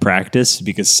flag practice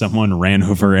because someone ran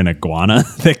over an iguana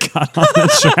that got on the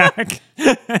track.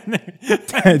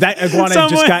 That iguana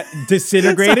just got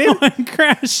disintegrated? Someone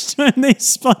crashed when they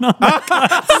spun on the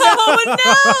car. Oh,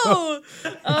 no!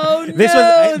 Oh,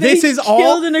 no! This is all.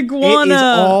 Killed an iguana. It is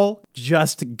all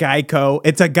just Geico.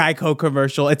 It's a Geico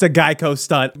commercial. It's a Geico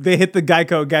stunt. They hit the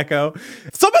Geico gecko.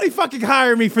 Somebody fucking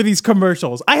hire me for these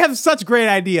commercials. I have such great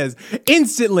ideas.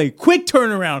 Instantly, quick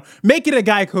turnaround. Make it a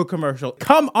Geico commercial.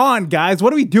 Come on, guys.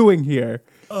 What are we doing here?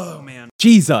 Oh, man.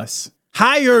 Jesus.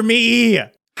 Hire me.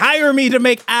 Hire me to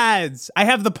make ads. I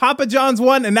have the Papa John's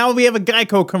one, and now we have a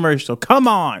Geico commercial. Come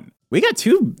on. We got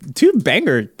two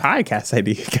banger podcast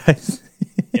ideas, guys.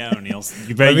 Yeah, O'Neill.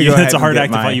 That's a hard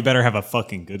act to follow. You better have a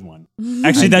fucking good one.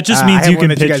 Actually, that just means you can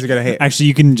pitch. You guys are gonna hate. Actually,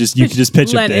 you can just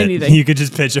pitch a bit. Anything. You could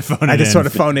just pitch a phone it in. I just sort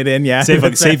of phone it in, yeah.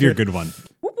 Save your good one.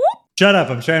 Shut up.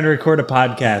 I'm trying to record a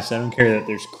podcast. I don't care that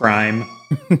there's crime.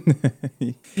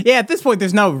 Yeah, at this point,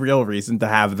 there's no real reason to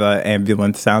have the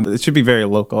ambulance sound. It should be very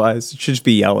localized. It should just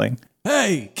be yelling.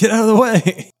 Hey, get out of the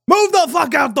way. Move the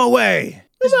fuck out the way.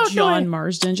 John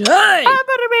Marsden. Hey!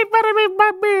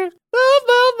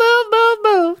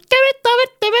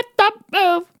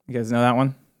 Move. You guys know that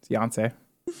one? It's Beyonce.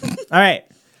 All right.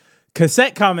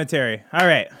 Cassette commentary. All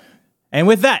right. And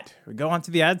with that, we go on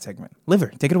to the ad segment.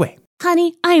 Liver, take it away.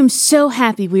 Honey, I am so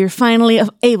happy we are finally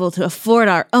able to afford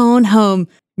our own home.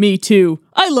 Me too.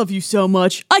 I love you so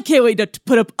much. I can't wait to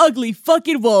put up ugly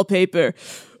fucking wallpaper.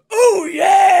 Oh,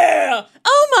 yeah!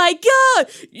 Oh, my God!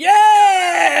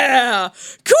 Yeah!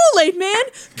 Kool-Aid Man!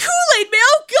 Kool-Aid Man!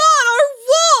 Oh, God, our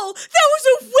wall! That was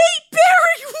a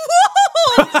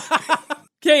weight-bearing wall!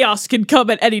 Chaos can come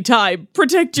at any time.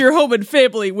 Protect your home and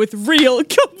family with real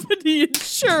company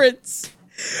insurance.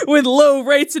 With low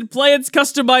rates and plans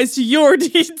customized to your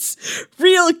needs,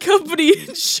 Real Company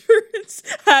Insurance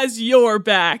has your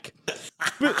back.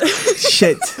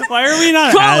 Shit. Why are we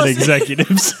not ad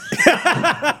executives?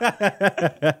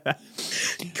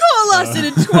 Call us and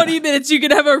in 20 minutes you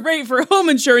can have a rate for home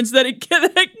insurance that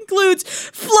includes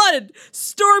flood,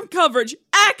 storm coverage,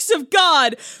 acts of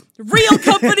God, Real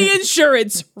Company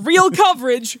Insurance, real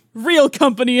coverage, Real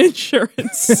Company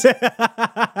Insurance.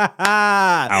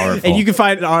 Powerful. And you can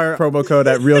find our promo code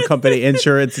at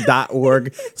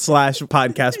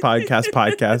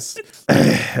realcompanyinsurance.org/podcast.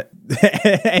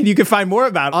 And you can find more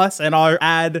about us and our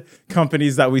ad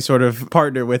companies that we sort of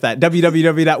partner with at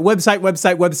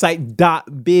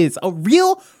www.website.biz. A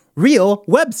real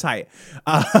website.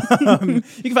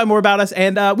 You can find more about us,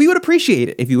 and we would appreciate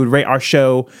it if you would rate our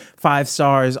show 5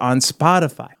 stars on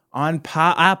Spotify, on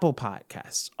Apple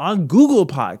Podcasts, on Google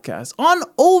Podcasts, on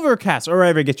Overcast, or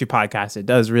wherever you get your podcasts. It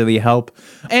does really help.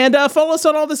 And follow us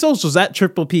on all the socials at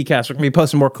Triple PCast. We're going to be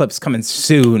posting more clips coming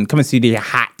soon. Coming to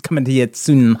you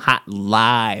soon, hot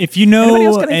live. If you know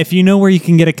where you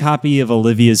can get a copy of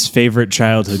Olivia's favorite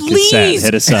childhood cassette,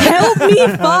 hit us up. Help me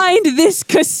find this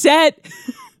cassette.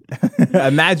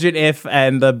 Imagine if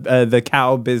and the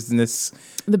cow business.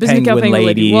 The business cow penguin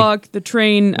lady walk, the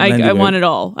train. I want it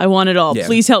all. I want it all. Yeah.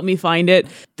 Please help me find it.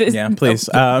 Please.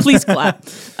 Please clap.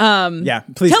 Please.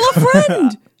 Tell a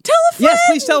friend. Tell a friend. Yes,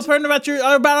 please tell a friend about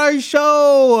our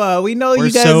show. We know We're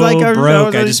you guys so like our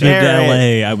broke. show. I just moved to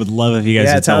LA. I would love if you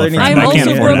guys would tell a friend. I'm I can't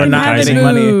also afford broke and advertising.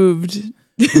 haven't moved.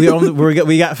 we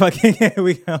only got fucking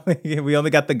we only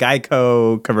got the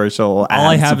Geico commercial. All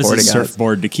I have is a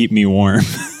surfboard to keep me warm.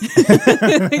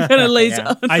 Kind of lays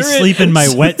under I sleep in my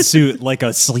wetsuit like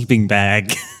a sleeping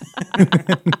bag.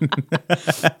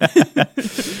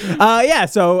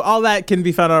 So all that can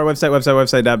be found on our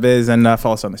website.biz, and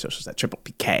follow us on the socials at Triple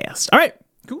PCast. All right,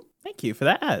 cool. Thank you for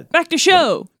that. Back to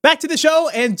the show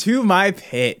and to my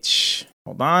pitch.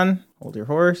 Hold on. Hold your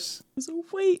horse. It's a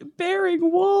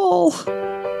weight-bearing wall.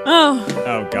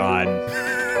 Oh, God.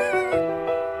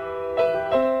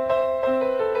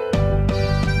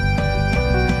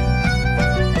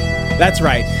 That's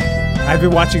right. I've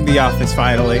been watching The Office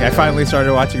finally. I finally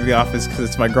started watching The Office because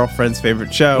it's my girlfriend's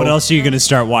favorite show. What else are you going to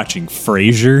start watching?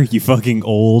 Frasier? You fucking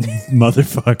old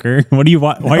motherfucker. Why are you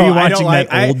watching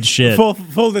old shit?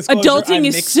 Full disclosure. Adulting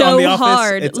is so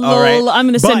hard. It's Lol, right. I'm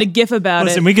going to send a gif about it.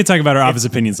 Listen, we can talk about our Office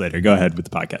opinions later. Go ahead with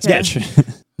the podcast. Yeah.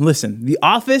 Listen, The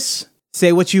Office,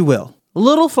 say what you will. A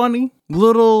little funny,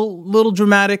 little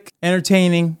dramatic,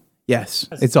 entertaining. Yes,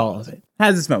 it's all of it.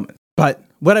 Has its moment. But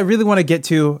what I really want to get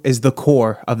to is the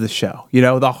core of the show,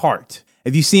 the heart.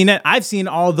 Have you seen it? I've seen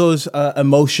all those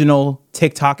emotional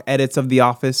TikTok edits of The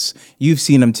Office. You've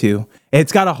seen them too.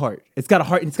 It's got a heart. It's got a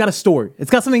heart. It's got a story. It's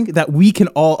got something that we can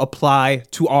all apply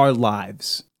to our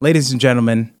lives. Ladies and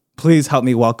gentlemen, please help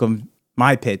me welcome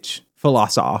my pitch,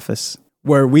 Philosoph-Office,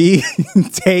 where we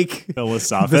take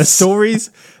the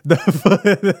stories,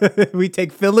 we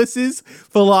take Phyllis's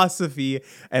philosophy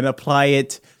and apply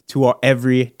it to our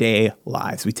everyday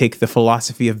lives. We take the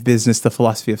philosophy of business, the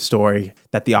philosophy of story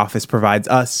that The Office provides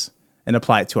us and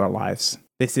apply it to our lives.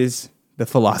 This is the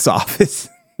Philosoph-Office.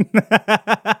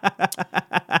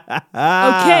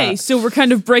 Okay, so we're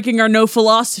kind of breaking our no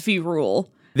philosophy rule.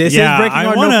 This is breaking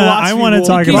our no philosophy rule. I want to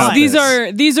talk about these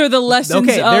are the lessons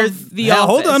of The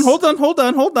Office.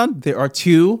 Hold on. There are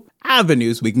two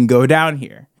avenues we can go down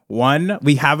here. One,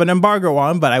 we have an embargo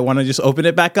on, but I want to just open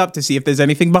it back up to see if there's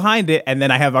anything behind it. And then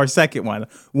I have our second one.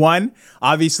 One,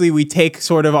 obviously, we take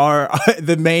sort of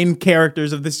the main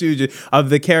characters of the studio, of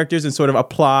the characters, and sort of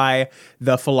apply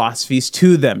the philosophies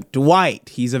to them. Dwight,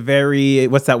 he's a very,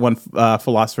 what's that one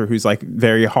philosopher who's like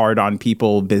very hard on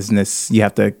people, business, you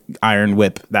have to iron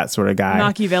whip, that sort of guy.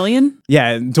 Machiavellian?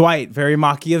 Yeah, Dwight, very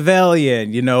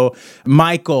Machiavellian.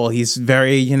 Michael, he's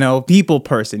very, people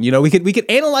person. We could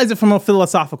analyze it from a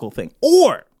philosophical thing.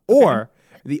 Or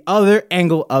the other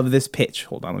angle of this pitch.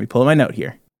 Hold on, let me pull up my note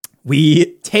here.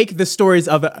 We take the stories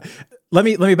of let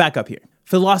me back up here.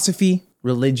 Philosophy,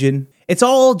 religion, it's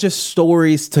all just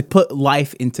stories to put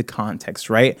life into context,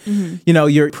 right? Mm-hmm.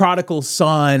 Your prodigal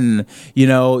son,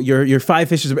 your five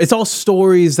fishes. It's all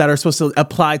stories that are supposed to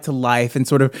apply to life and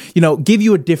sort of, give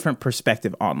you a different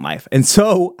perspective on life. And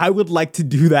so I would like to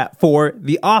do that for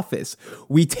The Office.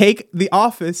 We take The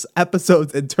Office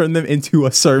episodes and turn them into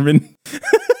a sermon.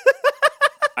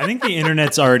 I think the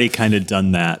internet's already kind of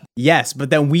done that. Yes,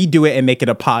 but then we do it and make it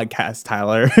a podcast,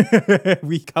 Tyler.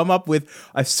 We come up with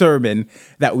a sermon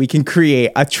that we can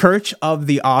create, a church of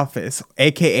The Office,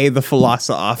 aka the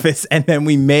Philosoph-Office, and then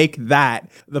we make that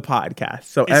the podcast.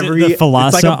 So is it the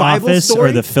Philosoph-Office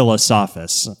or the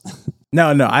Philosoph-Office?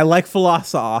 No, I like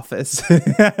Philosoph-Office.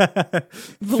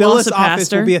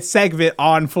 Philosoph-Office will be a segment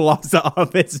on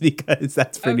Philosoph-Office because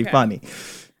that's pretty funny.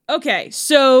 Okay,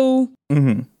 so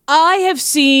I have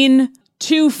seen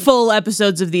 2 full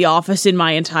episodes of The Office in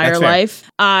my entire life.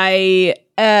 I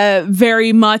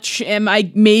very much am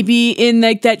maybe in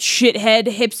like that shithead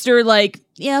hipster, like,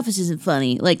 The Office isn't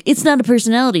funny. Like, it's not a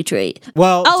personality trait.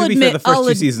 Well, to be fair, the first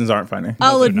 2 seasons aren't funny.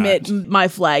 I'll admit my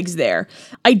flag's there.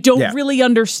 I don't really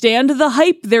understand the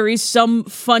hype. There is some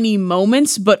funny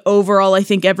moments, but overall, I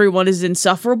think everyone is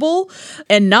insufferable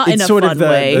and not in a fun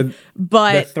way.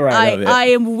 But I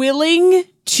am willing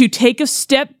to take a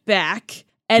step back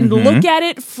and look at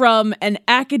it from an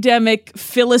academic,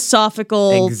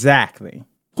 philosophical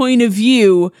point of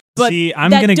view. But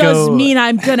that does mean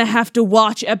I'm going to have to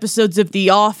watch episodes of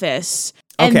The Office.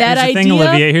 And that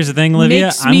Here's the thing,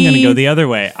 Olivia. I'm going to go the other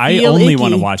way. I only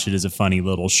want to watch it as a funny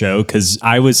little show because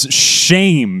I was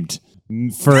shamed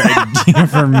for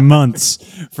months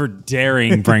for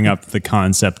daring bring up the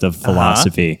concept of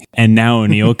philosophy. And now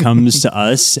O'Neill comes to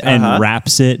us and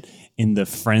wraps it in the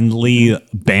friendly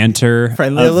banter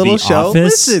of little The show.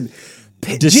 Office. Listen,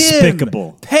 Jim,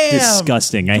 despicable, Pam,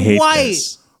 disgusting. I hate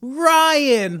this.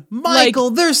 Ryan, Michael,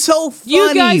 they're so funny.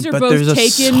 You guys are both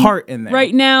taken heart in there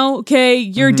right now. Okay,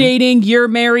 you're dating, you're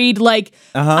married. Like,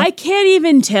 I can't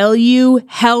even tell you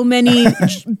how many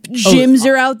Jims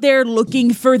are out there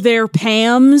looking for their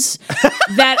Pams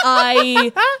that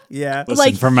I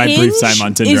Listen, from my brief time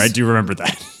on Tinder, I do remember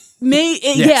that.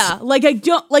 Yeah, like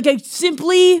I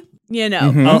simply. So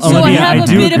Olivia, I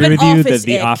do agree with you that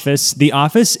The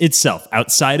Office itself,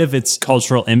 outside of its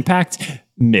cultural impact,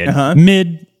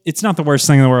 mid. It's not the worst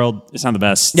thing in the world. It's not the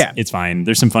best. Yeah. It's fine.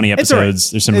 There's some funny episodes.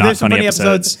 There's some not funny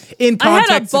episodes. In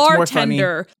context, I had a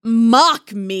bartender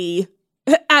mock me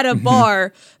at a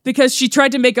bar because she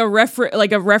tried to make a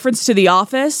reference to The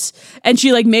Office, and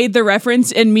she made the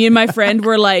reference, and me and my friend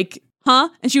were like, huh?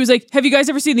 And she was like, have you guys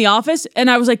ever seen The Office?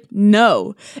 And I was like,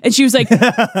 no. And she was like,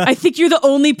 I think you're the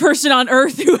only person on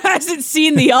earth who hasn't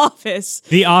seen The Office.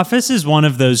 The Office is one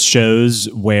of those shows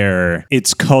where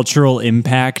its cultural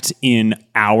impact in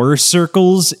our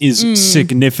circles is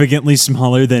significantly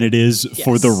smaller than it is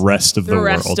for the rest of the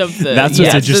world. That's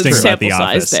what's interesting about The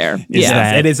Office. There.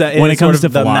 When it comes to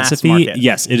philosophy,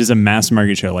 yes, it is a mass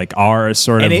market show. Like our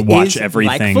sort of watch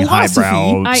everything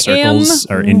highbrow circles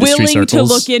or industry circles. I am willing to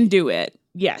look into it.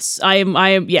 Yes, I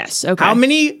am. Yes. Okay. How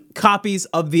many copies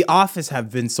of The Office have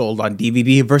been sold on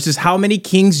DVD versus how many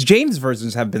King James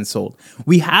versions have been sold?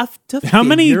 We have to. How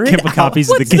many copies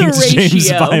of the King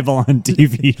James Bible on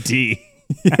DVD?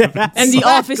 And The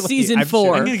Office season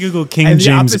 4. I'm gonna Google King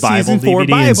James Bible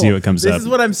DVD and see what comes up. This is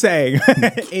what I'm saying.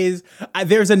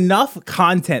 There's enough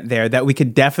content there that we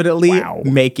could definitely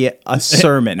make it a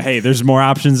sermon. Hey, there's more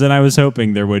options than I was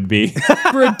hoping there would be.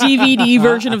 For a DVD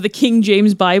version of the King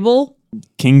James Bible.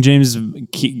 King James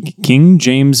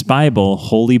Bible,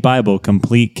 Holy Bible,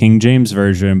 complete King James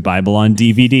version, Bible on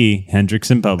DVD,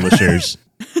 Hendrickson Publishers.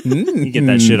 You get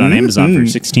that shit on Amazon for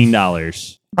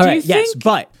 $16. All right,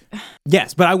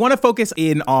 yes, but I want to focus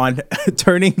in on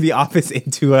turning The Office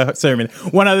into a sermon.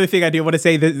 One other thing I do want to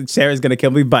say, that Sarah's going to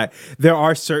kill me, but there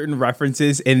are certain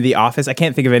references in The Office. I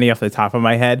can't think of any off the top of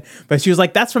my head, but she was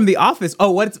like, that's from The Office.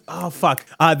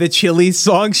 The Chili's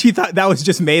song. She thought that was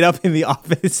just made up in The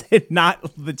Office and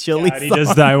not the Chili's song. He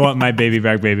does that. I want my baby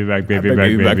back, baby back, baby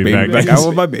back, baby back. I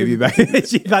want my baby back.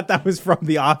 She thought that was from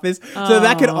The Office. So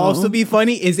that could also be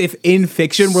funny, is if in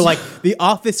fiction we're like, The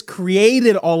Office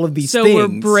created all of these things. So we're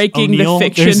breaking the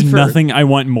fiction. There's nothing I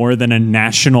want more than a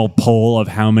national poll of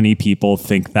how many people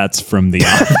think that's from The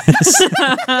Office.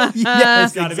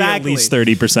 Yes, Gotta be at least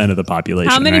 30% of the population.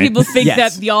 How many people think Yes.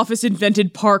 that The Office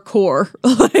invented parkour?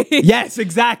 Yes,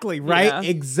 exactly, right? Yeah.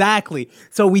 Exactly.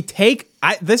 So we take...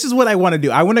 this is what I want to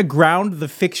do. I want to ground the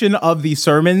fiction of these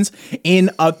sermons in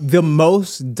the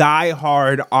most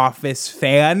diehard Office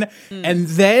fan. And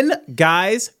then,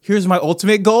 guys, here's my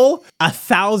ultimate goal.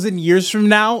 1,000 years from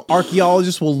now,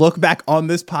 archaeologists will look back on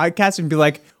this podcast and be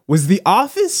like, was The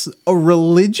Office a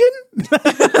religion?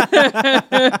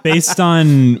 Based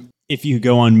on... If you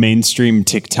go on mainstream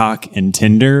TikTok and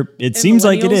Tinder, it seems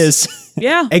like it is.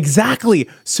 Yeah. Exactly.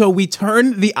 So we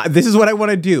turn this is what I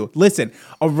want to do. Listen,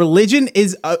 a religion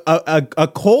is a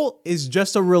cult is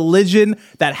just a religion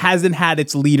that hasn't had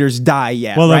its leaders die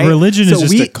yet. Well, right? a religion is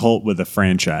just a cult with a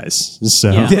franchise.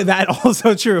 So that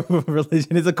also true.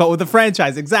 Religion is a cult with a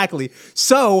franchise. Exactly.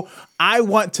 So I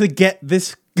want to get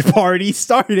this party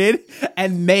started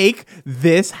and make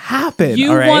this happen.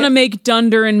 You want to make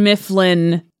Dunder and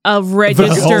Mifflin a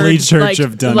registered the Holy Church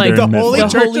of Dunder the and Holy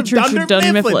Mifflin. Church of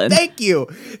Dunder Mifflin. Thank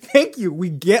you. We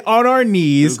get on our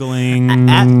knees.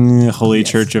 Googling Holy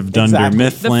Church of Dunder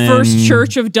Mifflin. The first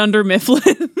church of Dunder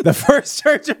Mifflin. The first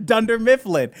church of Dunder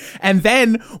Mifflin. And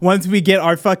then once we get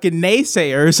our fucking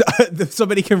naysayers,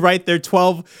 somebody can write their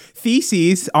 12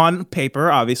 theses on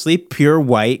paper, obviously, pure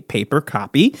white paper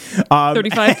copy.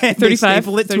 35, and 35, they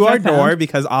staple it to our door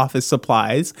because office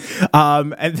supplies.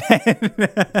 And then...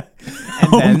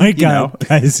 Oh my God.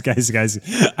 Guys. I think...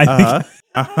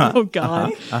 Oh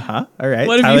God. All right.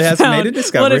 What have Tyler you has found? made a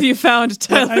discovery. What have you found,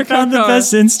 Tyler? I found the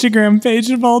best Instagram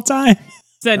page of all time.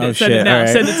 Send it shit. now. Right.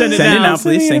 Send it now, now.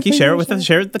 please. Thank you. Share it with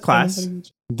the class.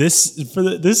 This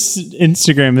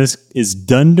Instagram is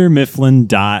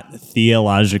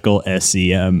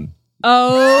dundermifflin.theologicalsem.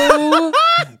 Oh,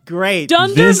 great.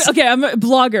 I'm a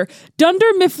blogger. Dunder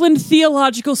Mifflin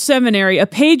Theological Seminary, a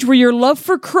page where your love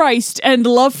for Christ and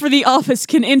love for The Office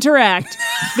can interact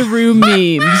through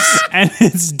memes. And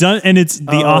it's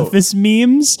The Office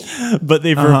memes, but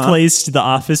they've replaced The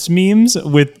Office memes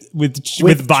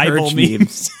with Bible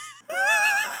memes.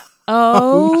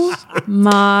 Oh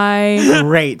my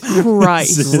Great.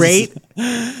 Christ. Great.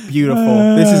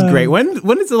 Beautiful. This is great.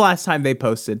 When is the last time they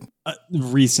posted?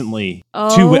 Recently.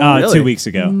 Really? 2 weeks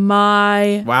ago.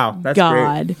 My that's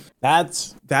God. great.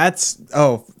 That's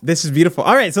this is beautiful.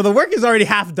 All right, so the work is already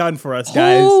half done for us,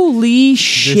 guys. Holy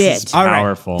shit. This is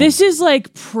powerful. This is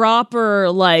like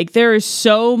proper, like there is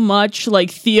so much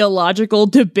like theological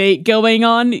debate going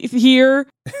on here.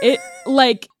 It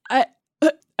like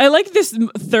I like this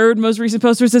third most recent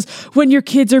post where it says, when your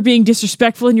kids are being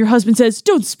disrespectful and your husband says,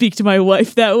 don't speak to my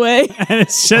wife that way. And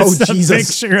it's just a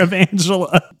picture of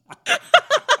Angela.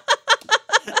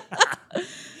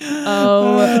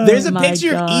 There's a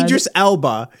picture of Idris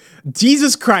Elba.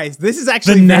 Jesus Christ. This is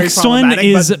actually The very next one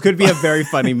problematic, but could be a very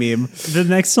funny meme. The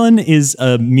next one is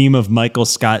a meme of Michael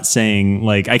Scott saying,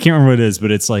 like, I can't remember what it is, but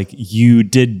it's like, you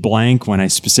did blank when I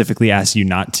specifically asked you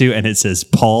not to. And it says,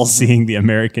 Paul seeing the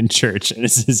American church. And it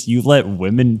says, you let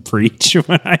women preach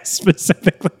when I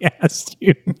specifically asked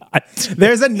you not to.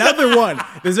 There's another one.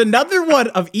 There's another one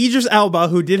of Idris Elba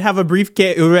who did have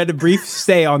who had a brief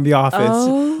stay on The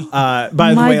Office.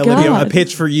 By the way, Olivia, a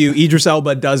pitch for you. Idris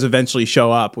Elba does eventually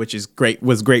show up, which is great.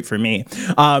 Was great for me.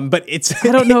 But it's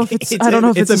I don't know if it's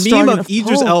a meme of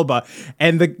Idris Elba,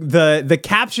 and the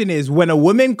caption is, when a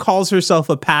woman calls herself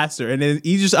a pastor, and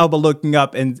Idris Elba looking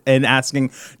up and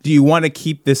asking, do you want to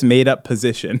keep this made up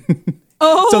position?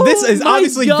 So this is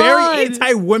obviously very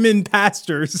anti-women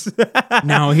pastors.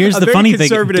 Now here's the funny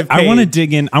thing. I want to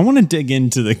dig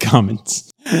into the comments.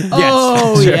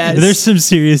 Yes. Yes. There's some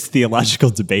serious theological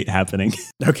debate happening.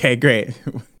 Okay, great.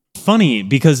 Funny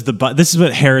because this is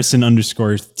what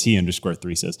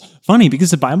Harrison_T_3 says. Funny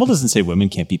because the Bible doesn't say women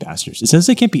can't be pastors. It says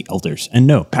they can't be elders. And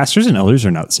no, pastors and elders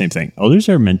are not the same thing. Elders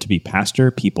are meant to be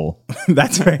pastor people.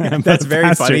 That's very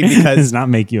funny because does not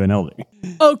make you an elder.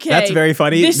 Okay. That's very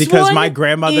funny because my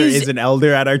grandmother is an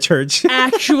elder at our church.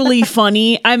 Actually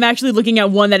funny. I'm actually looking at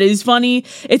one that is funny.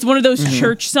 It's one of those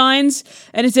church signs,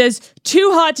 and it says, "Too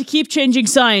hot to keep changing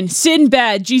sign. Sin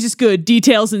bad, Jesus good,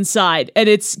 details inside." And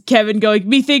it's Kevin going,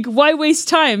 "Me think, why waste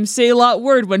time? Say a lot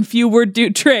word when few word do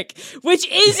trick." Which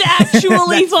is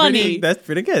actually funny. That's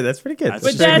pretty good.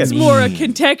 But that's more a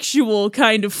contextual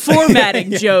kind of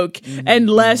formatting joke and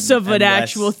less of an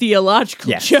actual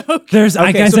theological joke.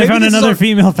 I found another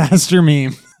female pastor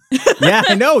meme. Yeah,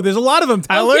 I know. There's a lot of them,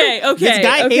 Tyler. Okay. This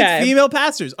guy hates female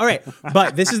pastors. All right.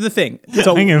 But this is the thing.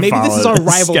 So maybe this is our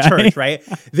rival church, right?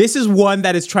 This is one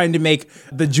that is trying to make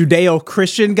the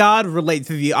Judeo-Christian God relate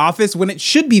to The Office when it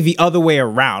should be the other way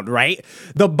around, right?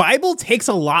 The Bible takes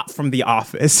a lot from The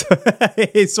Office.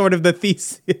 It's sort of the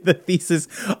thesis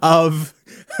of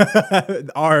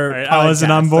our podcast, I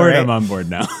wasn't on board. Right? I'm on board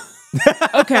now.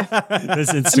 Okay.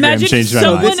 This Instagram Imagine changed my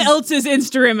someone mind. else's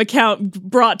Instagram account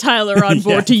brought Tyler on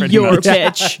board to your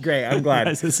pitch. Great. I'm glad.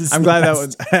 I'm glad that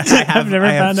was. I have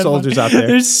soldiers out there.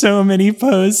 There's so many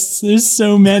posts. There's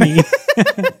so many. This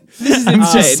is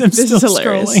insane. This is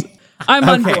hilarious. Scrolling. I'm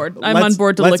on board. I'm on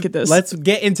board to look at this. Let's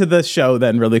get into the show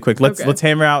then really quick. Let's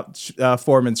hammer out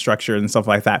form and structure and stuff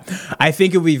like that. I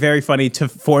think it would be very funny to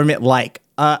form it like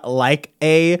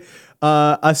a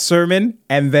sermon,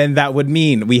 and then that would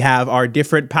mean we have our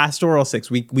different pastoral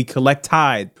sticks. We collect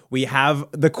tithe. We have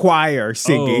the choir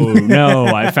singing. Oh no!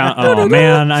 Oh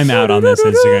man, I'm out on this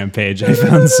Instagram page. I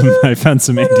found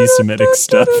some anti-Semitic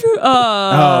stuff.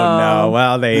 Oh no!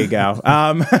 Well, there you go.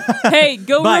 Hey,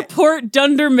 report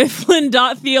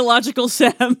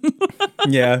dundermifflin.theological.sem.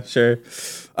 Yeah, sure.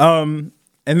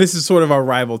 And this is sort of our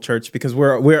rival church because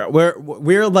we're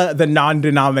the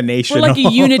non-denominational. We're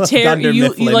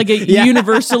like a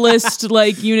universalist,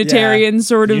 like Unitarian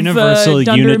sort of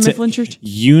Dunder Mifflin church.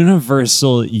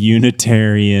 Universal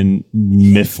Unitarian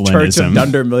Mifflinism. Church of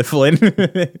Dunder Mifflin.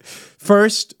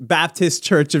 First Baptist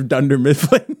Church of Dunder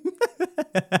Mifflin.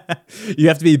 You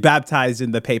have to be baptized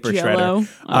in the paper Jello.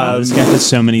 shredder. This guy has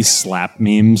so many slap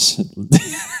memes.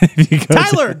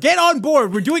 Tyler, get on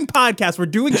board. We're doing podcasts. We're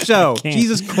doing show.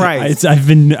 Jesus Christ! I've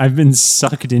been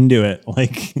sucked into it.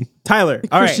 Like Tyler,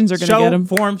 all right. Christians are gonna show, get him.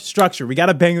 Form, structure. We got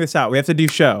to bang this out. We have to do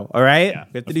show. All right, yeah,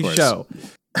 we have to do show.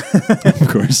 Of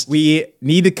course. We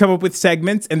need to come up with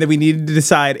segments, and then we need to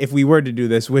decide if we were to do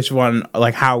this, which one,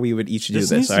 like how we would each do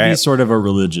this. Needs to be sort of a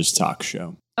religious talk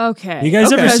show. Okay. You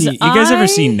guys ever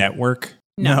seen Network?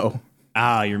 No.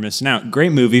 Ah, you're missing out.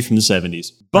 Great movie from the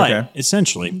 70s. But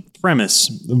essentially,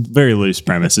 very loose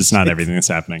premise. It's not everything that's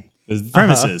happening. The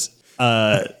premise is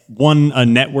a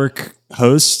network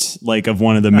host, like of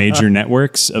one of the major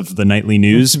networks of the nightly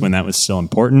news when that was still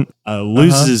important,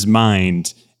 loses his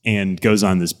mind and goes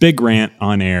on this big rant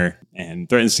on air and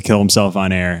threatens to kill himself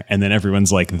on air. And then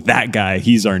everyone's like, that guy,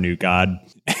 he's our new god.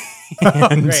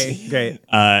 And, great.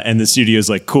 And the studio's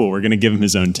like, cool, we're going to give him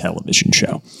his own television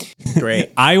show.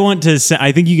 Great. I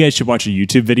think you guys should watch a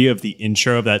YouTube video of the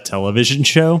intro of that television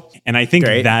show. And I think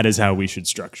that is how we should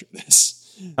structure this.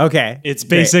 Okay. It's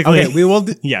basically... Okay, we will...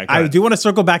 I ahead. do want to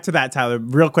circle back to that, Tyler,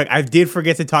 real quick. I did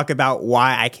forget to talk about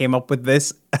why I came up with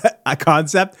this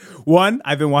concept. One,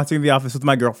 I've been watching The Office with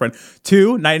my girlfriend.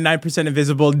 Two, 99%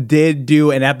 Invisible did do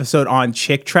an episode on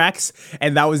chick tracks.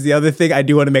 And that was the other thing. I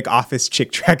do want to make Office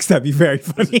chick tracks. That'd be very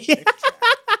funny.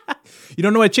 You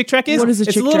don't know what a chick track is? What is a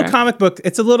chick track? Comic book.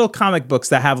 It's a little comic books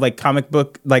that have like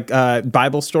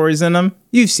Bible stories in them.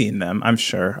 You've seen them, I'm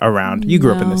sure, around. You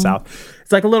grew up in the South.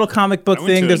 It's like a little comic book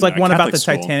thing. There's like one about the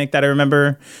Titanic that I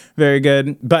remember very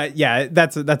good. But yeah,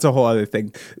 that's a whole other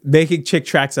thing. Making chick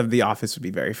tracks of The Office would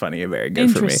be very funny and very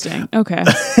good for me. Interesting. Okay.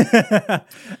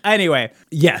 Anyway,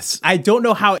 yes. I don't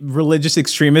know how religious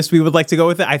extremist we would like to go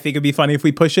with it. I think it'd be funny if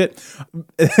we push it.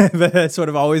 That's sort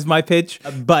of always my pitch.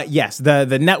 But yes, the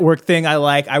network thing I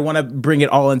like. I want to bring it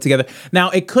all in together. Now,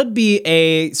 it could be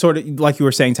a sort of, like you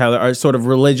were saying, Tyler, a sort of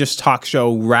religious talk show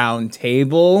round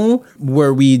table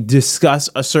where we discuss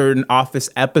a certain Office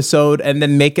episode and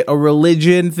then make it a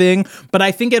religion thing. But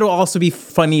I think it'll also be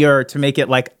funnier to make it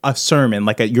like a sermon,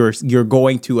 like you're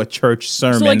going to a church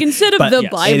sermon. So like instead of the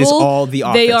Bible, it is all The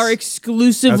Office. They are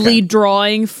exclusively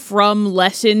drawing from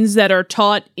lessons that are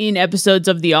taught in episodes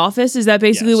of The Office. Is that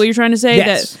basically what you're trying to say?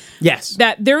 Yes.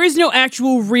 That there is no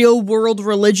actual real world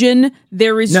religion.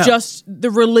 There is just the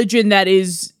religion that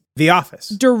is The Office.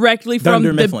 Directly from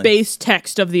the base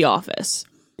text of The Office.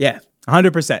 Yeah.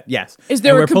 100%, yes. Is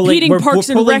there a competing Parks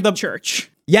and Rec church?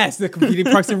 Yes, the competing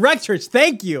Parks and Rec church.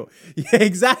 Thank you. Yeah,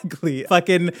 exactly.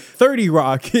 Fucking 30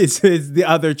 Rock is the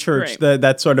other church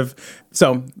that sort of.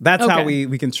 So that's how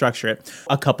we can structure it.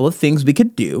 A couple of things we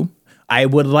could do. I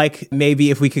would like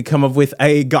maybe if we could come up with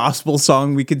a gospel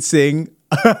song we could sing.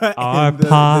 Our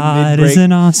pod is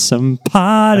an awesome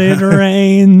pod. It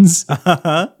rains.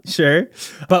 Sure.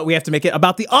 But we have to make it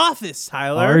about the office,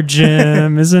 Tyler. Our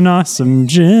Jim is an awesome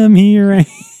Jim. He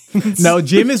rains. No,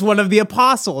 Jim is one of the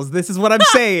apostles. This is what I'm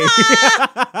saying.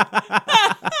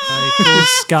 Michael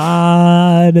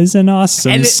Scott is an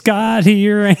awesome Scott. He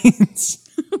reigns.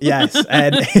 Yes,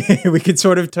 and we could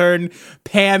sort of turn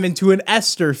Pam into an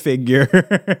Esther figure.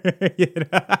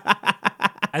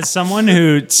 As someone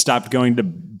who stopped going to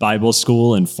Bible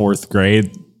school in 4th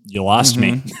grade, you lost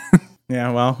me.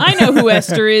 Yeah, well. I know who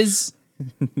Esther is.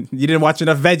 You didn't watch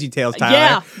enough VeggieTales, Tyler.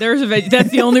 Yeah, there's a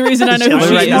That's the only reason I know who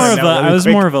she is. I was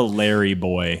more of a Larry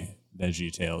boy.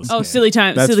 VeggieTales. Oh, Silly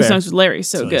Songs with Larry,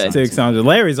 so good. Silly Songs with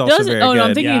Larry's also very good. Oh no,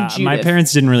 I'm thinking of Judith. My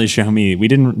parents didn't really show me. They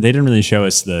didn't really show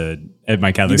us at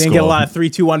my Catholic school. You didn't get a lot of 3,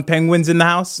 2, 1 penguins in the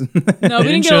house. No, we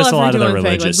didn't get a lot of 3, 2, 1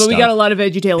 penguins, but we got a lot of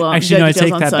VeggieTales on. Actually, no, I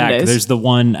take on that Sundays. back. There's the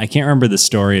one I can't remember the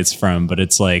story it's from, but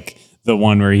it's like the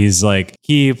one where he's like,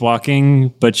 "Keep walking,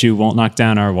 but you won't knock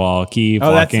down our wall. Keep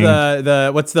walking." That's the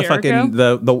what's the Jericho? fucking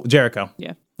the Jericho?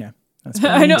 Yeah.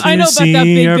 I know about that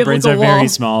big your biblical brains are wall. very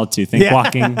small to think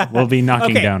walking will be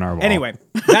knocking down our wall. Anyway,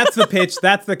 that's the pitch.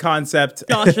 That's the concept.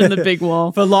 Gosh, in the big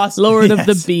wall. Lord of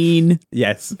the Bean.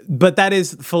 Yes, but that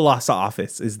is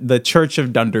Philosoph-Office, is the Church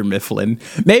of Dunder Mifflin.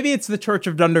 Maybe it's the Church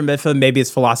of Dunder Mifflin. Maybe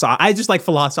it's Philosoph. I just like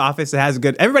Philosoph-Office. It has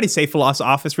good. Everybody say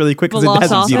Philosoph-Office really quick because it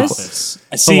has a beautiful.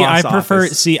 See, I prefer.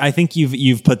 See, I think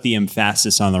you've put the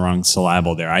emphasis on the wrong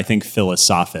syllable there. I think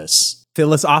Philosophus.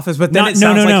 Phyllis Office, but then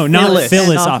not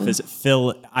Phyllis Office.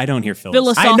 I don't hear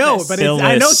Phyllis. I know, but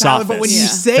I know, Tyler. But when you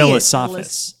say Phyllis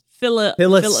Office,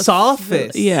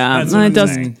 Philosophice, yeah, it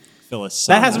doesn't.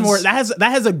 That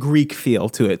has a Greek feel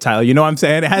to it, Tyler. You know what I'm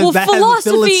saying?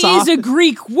 Philosophy is a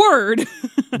Greek word.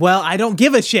 Well, I don't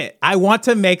give a shit. I want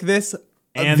to make this.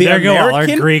 And there go all our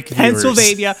Greek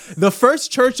Pennsylvania. The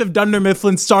first church of Dunder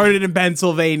Mifflin started in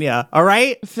Pennsylvania. All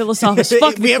right, Philosophists.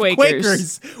 Fuck the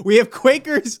Quakers. We have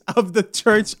Quakers of the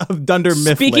Church of Dunder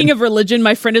Mifflin. Speaking of religion,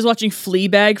 my friend is watching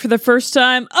Fleabag for the first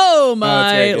time. Oh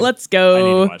my, let's go. I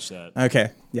need to watch that.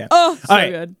 Okay. Yeah. Oh, so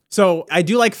good. So I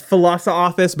do like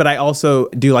Philosoph-Office, but I also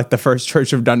do like the First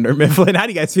Church of Dunder Mifflin. How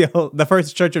do you guys feel? The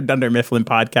First Church of Dunder Mifflin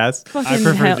podcast. I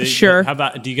prefer sure. How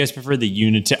about? Do you guys prefer the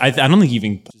Unitarian? I don't think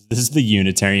even this is the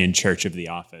Unitarian Church of the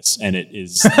Office, and it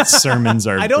is sermons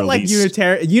are. I don't released. like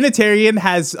Unitarian. Unitarian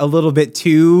has a little bit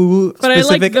too but specific.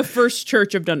 I like the First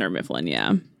Church of Dunder Mifflin.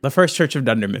 Yeah. The First Church of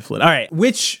Dunder Mifflin. All right,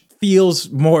 which feels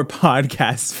more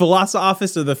podcasts,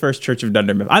 Philosoph-Office or the First Church of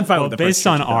Dunder Mifflin? I'm fine with the based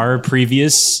on our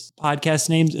previous podcast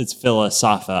names, it's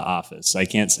Philosoph-Office. I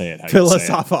can't say it.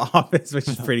 Philosoph-Office, which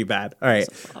is pretty bad. All right,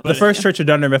 the First Church of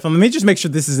Dunder Mifflin. Let me just make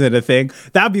sure this isn't a thing.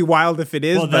 That'd be wild if it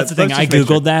is. Well, that's the thing. I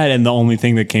googled that, and the only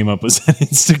thing that came up was that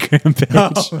Instagram page.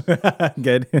 Oh,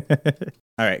 good.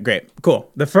 All right, great,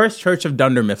 cool. The First Church of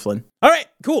Dunder Mifflin. All right,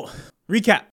 cool.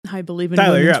 Recap. I believe in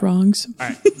Tyler, women's wrongs. All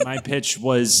right. My pitch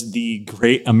was the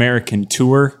Great American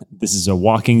Tour. This is a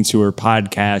walking tour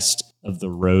podcast of the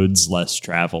roads less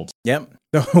traveled. Yep.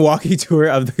 The walking tour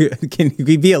of the. Can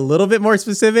you be a little bit more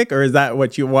specific, or is that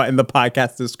what you want in the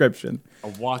podcast description? A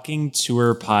walking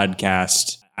tour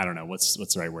podcast. I don't know what's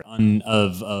the right word.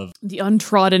 Of the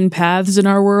untrodden paths in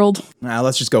our world.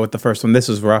 Let's just go with the first one. This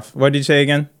was rough. What did you say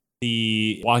again?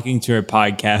 The walking tour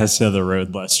podcast of the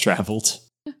road less traveled.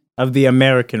 Of the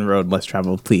American road less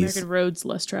traveled, please. American roads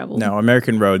less traveled. No,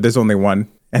 American road. There's only one.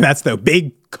 And that's the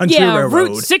big country railroad.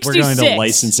 Route 66. We're going to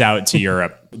license out to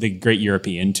Europe. The Great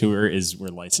European Tour we're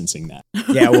licensing that.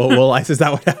 Yeah, we'll license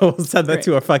that one. We'll send that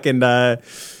to a fucking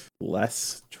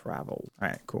less traveled. All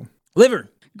right, cool. Liver.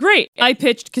 Great. I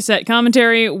pitched cassette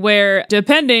commentary where,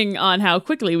 depending on how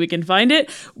quickly we can find it,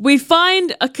 we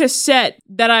find a cassette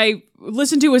that I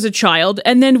listened to as a child,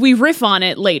 and then we riff on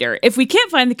it later. If we can't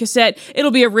find the cassette,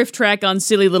 it'll be a riff track on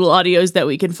silly little audios that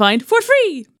we can find for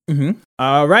free. Mm-hmm.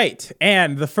 All right.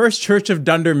 And the First Church of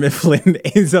Dunder Mifflin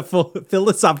is a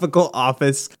philosophical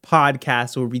office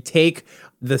podcast where we take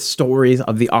the stories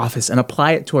of the office and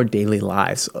apply it to our daily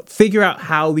lives. Figure out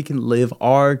how we can live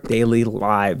our daily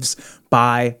lives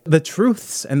by the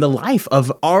truths and the life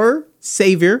of our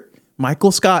Savior,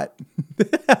 Michael Scott.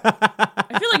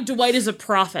 I feel like Dwight is a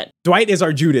prophet. Dwight is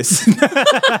our Judas.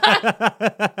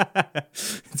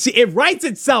 See, it writes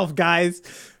itself, guys.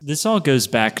 This all goes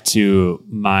back to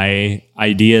my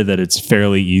idea that it's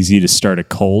fairly easy to start a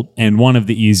cult, and one of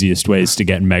the easiest ways to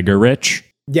get mega rich.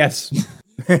 Yes.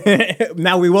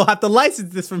 Now we will have to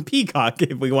license this from Peacock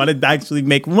if we want to actually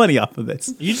make money off of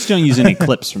this. You just don't use any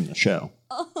clips from the show.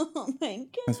 Oh my God.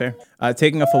 That's fair.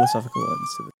 Taking a philosophical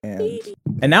lens to the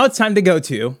and now it's time to go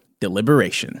to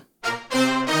deliberation.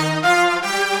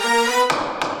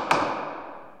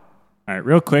 All right,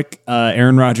 real quick.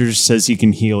 Aaron Rodgers says he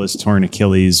can heal his torn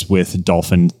Achilles with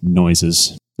dolphin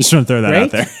noises. Just want to throw that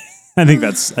out there. I think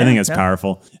that's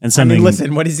powerful. And something. I mean,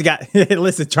 listen, what has he got?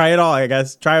 Listen, try it all. I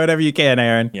guess try whatever you can,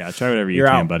 Aaron. Yeah, try whatever you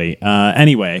can, buddy.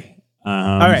 Anyway,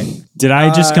 all right. Did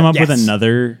I just come up with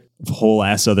another whole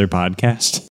ass other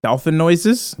podcast? Dolphin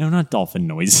noises? No, not dolphin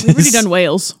noises. We've already done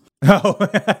whales. Oh,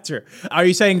 true. Are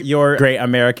you saying your Great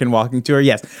American Walking Tour?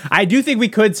 Yes. I do think we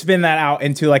could spin that out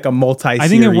into like a multi-series. I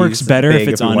think it works better if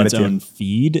it's on its own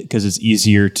feed because it's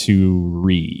easier to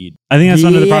read. I think that's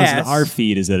one of the problems with our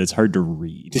feed is that it's hard to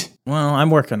read. Well, I'm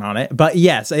working on it. But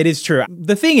yes, it is true.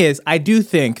 The thing is, I do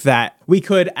think that we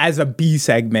could, as a B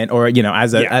segment or,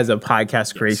 as a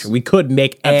podcast creation, we could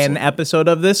make an episode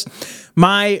of this.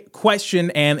 My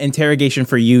question and interrogation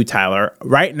for you, Tyler,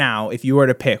 right now, if you were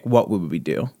to pick, what would we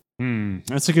do?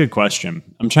 That's a good question.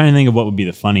 I'm trying to think of what would be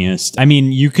the funniest. I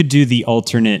mean, you could do the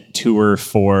alternate tour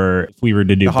for if we were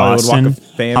to do the Boston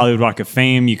Hollywood Walk of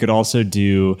Fame. You could also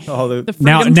do the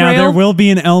now. Trail. Now there will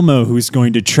be an Elmo who's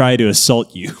going to try to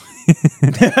assault you.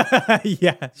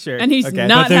 Yeah, sure. And he's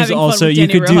not but there's having also fun with you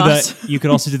Danny could do Rojas. that. You could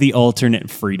also do the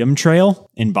alternate Freedom Trail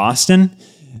in Boston.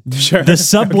 Sure. The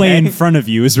subway in front of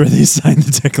you is where they signed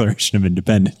the Declaration of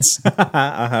Independence.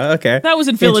 Okay. That was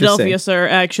in Philadelphia, sir,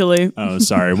 actually. Oh,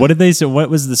 sorry. What did they say?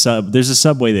 What was the sub? There's a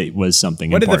subway that was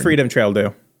something What important. did the Freedom Trail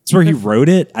do? It's where he wrote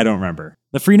it? I don't remember.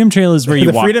 The Freedom Trail is where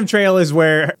you walk. The Freedom Trail is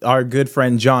where our good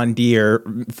friend John Deere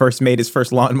first made his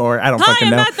first lawnmower. I don't fucking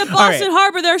know. Hi, I'm at the Boston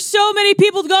Harbor. There are so many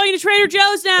people going to Trader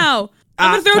Joe's now.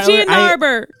 I'm going to throw tea in the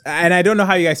harbor. And I don't know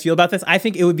how you guys feel about this. I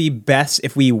think it would be best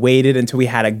if we waited until we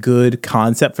had a good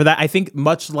concept for that. I think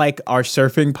much like our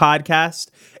surfing podcast,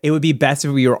 it would be best if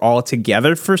we were all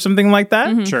together for something like that.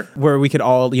 Mm-hmm. Sure. Where we could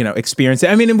all, experience it.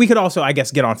 I mean, and we could also, I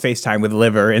guess, get on FaceTime with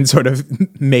Liver and sort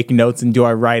of make notes and do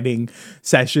our writing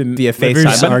session via Liver's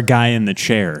FaceTime. our guy in the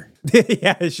chair.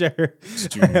 Yeah, sure.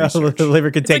 Liver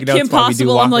could take notes Kim while we do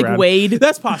Possible, walk I'm like around. Wade.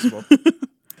 That's possible.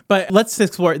 But let's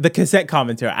explore the cassette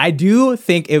commentary. I do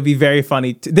think it would be very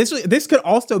funny. This could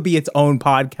also be its own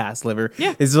podcast, Liver.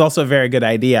 Yeah. This is also a very good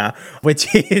idea, which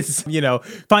is,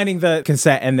 finding the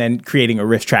cassette and then creating a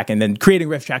riff track and then creating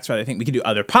riff tracks for other things. We could do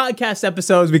other podcast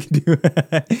episodes. We could do,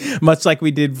 much like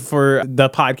we did for the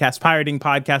pirating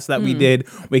podcast that we did.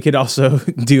 We could also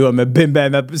do a Bim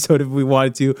Bam episode if we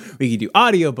wanted to. We could do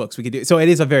audiobooks. So it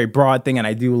is a very broad thing, and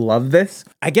I do love this.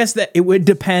 I guess that it would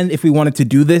depend if we wanted to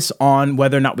do this on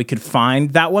whether or not we could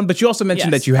find that one, but you also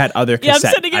mentioned that you had other cassette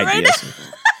I'm sending it ideas. right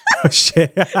now. Oh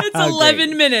shit! It's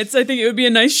 11 minutes. I think it would be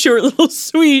a nice, short, little,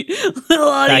 sweet little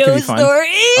audio story.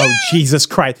 Oh Jesus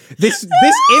Christ! This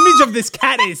image of this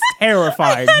cat is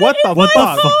terrifying. What the fuck?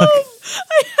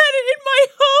 I had it in my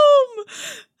home.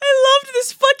 I loved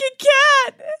this fucking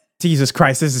cat. Jesus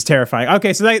Christ, this is terrifying.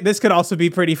 Okay, so this could also be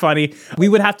pretty funny. We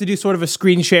would have to do sort of a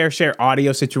screen share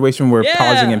audio situation where we're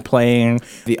pausing and playing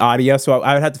the audio. So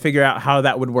I would have to figure out how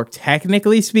that would work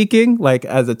technically speaking, like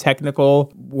as a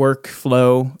technical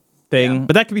workflow thing. Yeah.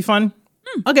 But that could be fun.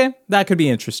 Okay, that could be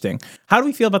interesting. How do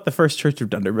we feel about the first Church of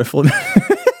Dunder Mifflin?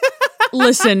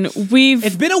 Listen,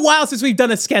 it's been a while since we've done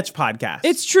a sketch podcast.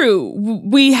 It's true.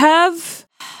 We have...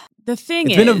 The thing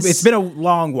it's been a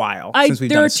long while since we've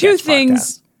done a sketch podcast. There are two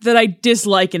things that I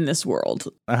dislike in this world.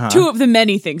 Two of the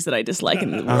many things that I dislike in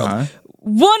the world.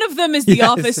 One of them is The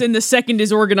Office, and the second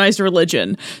is organized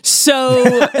religion. So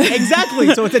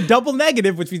exactly. So it's a double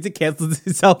negative, which means it cancels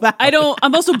itself out.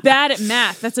 I'm also bad at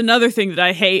math. That's another thing that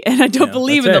I hate, and I don't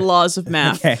believe in the laws of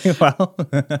math. Okay, well.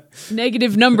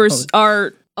 Negative numbers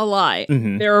are a lie.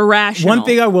 Mm-hmm. They're irrational. One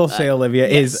thing I will say, Olivia,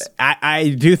 is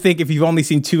I do think if you've only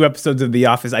seen 2 episodes of The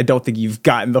Office, I don't think you've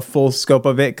gotten the full scope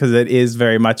of it because it is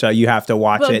very much you have to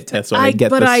watch it to sort of get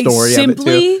the story of it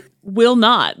too. I will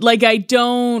not. Like, I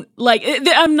don't, like,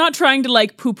 I'm not trying to,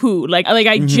 like, poo-poo. Like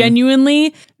I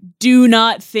genuinely do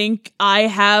not think I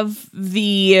have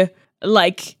the,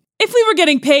 like... If we were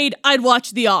getting paid, I'd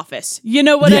watch The Office. You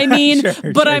know what I mean?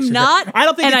 But I'm not. I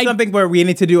don't think it's something where we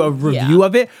need to do a review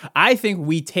of it. I think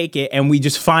we take it and we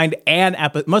just find an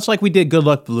episode, much like we did Good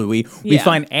Luck Bluey. We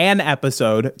find an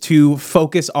episode to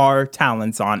focus our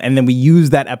talents on, and then we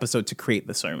use that episode to create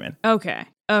the sermon. Okay.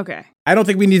 I don't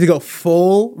think we need to go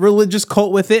full religious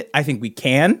cult with it. I think we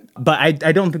can, but I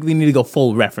don't think we need to go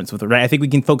full reference with it, right? I think we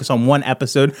can focus on one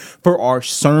episode for our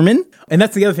sermon And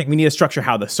that's the other thing. We need to structure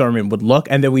how the sermon would look,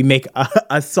 and then we make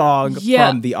a song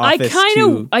from The Office.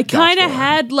 I kind of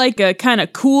had like a kind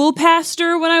of cool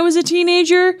pastor when I was a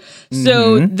teenager.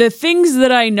 So the things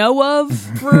that I know of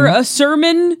for a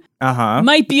sermon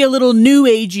might be a little new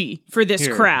agey for this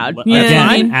crowd. You know what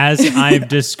I mean? As I've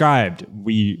described,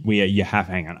 you have.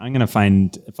 Hang on, I'm gonna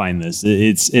find this.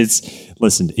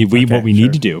 Listen. What we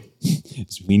need to do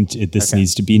is this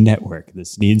needs to be network.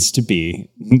 This needs to be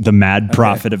the mad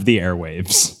prophet of the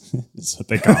airwaves. That's what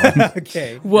they call him.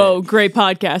 Okay. Whoa, great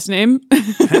podcast name.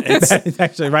 It's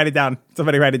actually, write it down.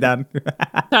 Somebody write it down.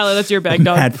 Tyler, that's your bag,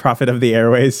 dog. Mad prophet of the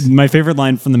airways. My favorite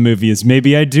line from the movie is,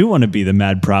 maybe I do want to be the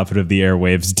mad prophet of the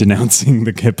airwaves, denouncing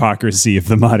the hypocrisy of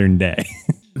the modern day.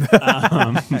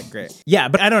 Great. Yeah,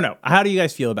 but I don't know. How do you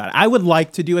guys feel about it? I would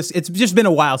like to do it's just been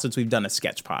a while since we've done a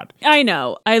sketch pod. I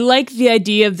know. I like the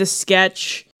idea of the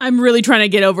sketch. I'm really trying to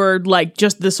get over like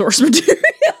just the source material.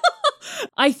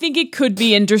 I think it could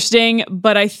be interesting,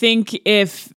 but I think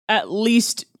if at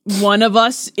least one of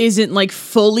us isn't like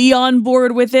fully on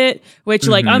board with it, which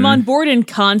like I'm on board in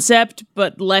concept,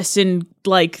 but less in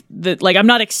like I'm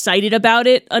not excited about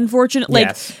it, unfortunately.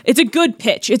 Like it's a good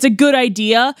pitch. It's a good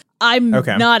idea. I'm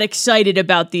not excited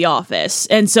about The Office.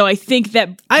 And so I think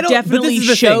that definitely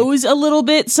shows a little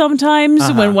bit sometimes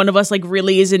when one of us like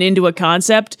really isn't into a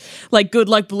concept. Like Good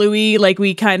Luck Bluey, like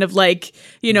we kind of like,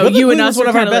 you know, you and us were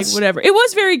kind of like whatever. It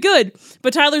was very good.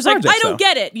 But Tyler's like, I don't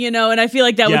get it, you know, and I feel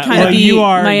like that would kind of be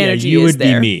my energy. You would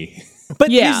be me. But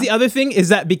here's the other thing is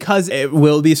that because it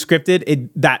will be scripted,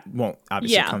 that won't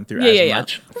obviously come through as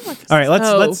much. All right,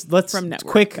 let's from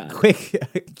Network. quick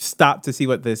stop to see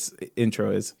what this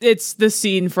intro is. It's the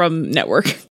scene from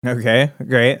Network. Okay,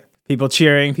 great. People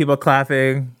cheering, people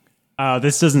clapping.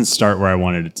 This doesn't start where I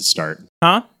wanted it to start.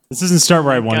 Huh? This doesn't start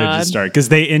where I wanted to start because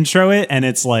they intro it and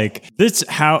it's like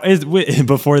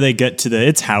before they get to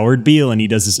it's Howard Beale and he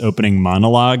does this opening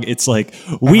monologue. It's like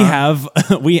we have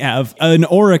an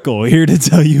oracle here to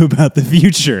tell you about the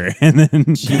future, and then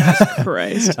Jesus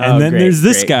Christ, and then there's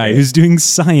this guy who's doing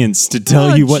science to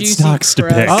tell you what stocks to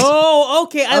pick. Oh,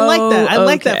 okay, I like that. I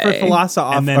like that for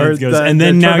philosophy. And then it goes, and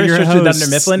then now your host,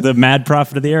 the mad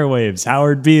prophet of the airwaves,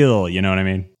 Howard Beale. You know what I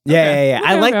mean? Yeah.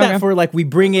 I like that for like we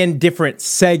bring in different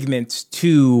segments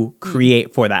to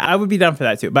create for that. I would be down for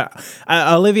that too. But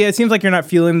Olivia, it seems like you're not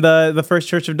feeling the First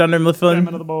Church of Dunder Mifflin.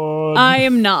 I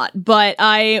am not, but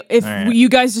if you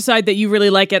guys decide that you really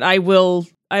like it, I will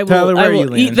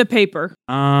Tyler, eat the paper.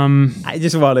 I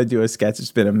just want to do a sketch.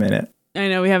 It's been a minute. I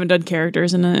know we haven't done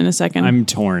characters in a second. I'm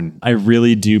torn. I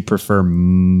really do prefer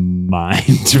mine,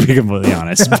 to be completely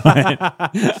honest. But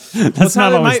that's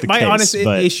not always the case. My honest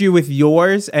issue with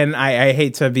yours, and I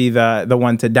hate to be the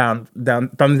one to thumbs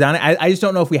down. I just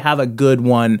don't know if we have a good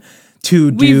one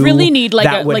to do. We really need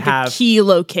like a key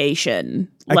location.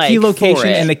 A key location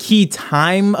and a key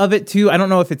time of it too. I don't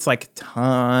know if it's like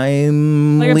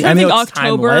time. Like I know it's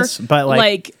October, timeless, but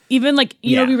like even like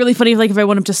it'd be really funny if I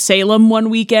went up to Salem one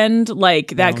weekend,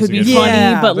 like that could be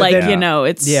funny. But like you know,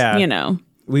 it's you know.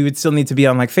 We would still need to be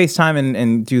on like FaceTime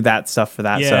and do that stuff for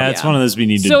that. Yeah, it's one of those we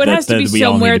need to. So it has to be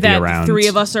somewhere that three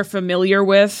of us are familiar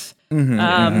with.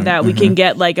 That we can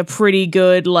get like a pretty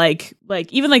good like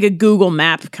even like a Google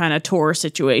Map kind of tour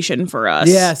situation for us.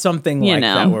 Yeah, something like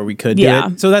that where we could do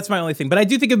it. So that's my only thing. But I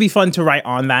do think it'd be fun to write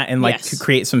on that and like to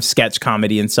create some sketch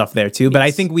comedy and stuff there too. But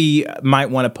I think we might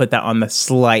want to put that on the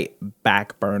slight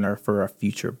back burner for a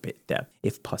future bit depth,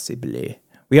 if possibly.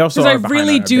 We also I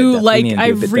really do like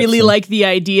like the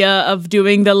idea of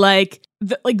doing the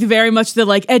very much the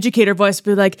like educator voice,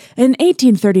 but like in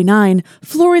 1839,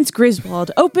 Florence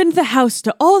Griswold opened the house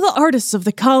to all the artists of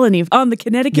the colony on the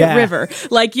Connecticut River.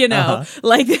 Like, you know,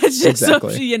 like that's just so,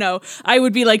 you know, I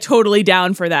would be like totally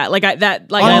down for that. Like I like that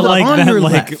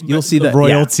like you'll see the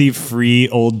royalty free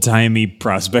old timey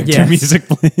prospector music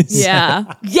plays.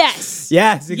 Yeah. Yes,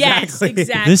 exactly.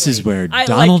 This is where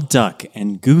Donald Duck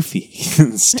and Goofy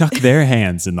stuck their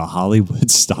hands in the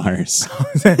Hollywood stars.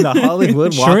 The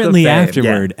Hollywood Walk Shortly of Fame.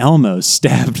 Afterward, Elmo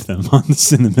stabbed them in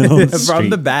the middle of the street. From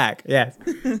the back. Yes.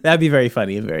 That'd be very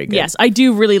funny and very good. Yes, I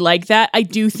do really like that. I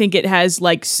do think it has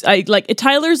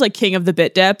Tyler's like king of the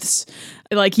bit depths.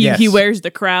 Like he wears the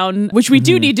crown, which we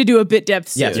do need to do a bit depth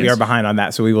soon. Yes, we are behind on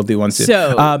that, so we will do one soon.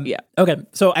 So, Okay,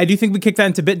 so I do think we kick that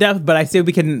into bit depth, but I say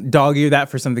we can dog ear that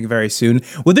for something very soon.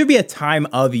 Would there be a time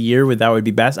of year where that would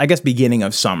be best? I guess beginning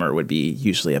of summer would be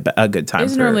usually a good time.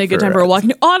 It's normally a good time for a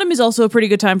walking. Autumn is also a pretty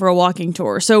good time for a walking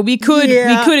tour. So we could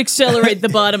accelerate the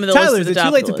bottom of the Tyler, list. Tyler, is it too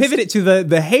late to pivot it to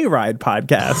the Hayride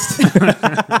podcast?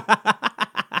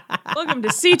 Welcome to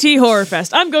CT Horror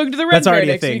Fest. I'm going to the Red Fair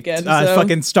next weekend.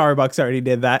 Fucking Starbucks already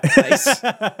did that. Nice.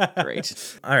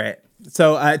 Great. All right.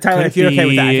 So, Tyler, if you're okay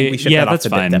with that, I think we should head off to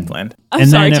Bit Depth Land. I'm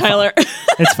sorry, Tyler.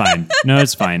 It's fine. No,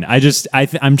 it's fine.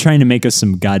 I'm trying to make us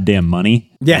some goddamn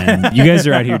money. Yeah. And you guys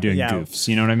are out here doing goofs.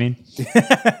 You know what I mean?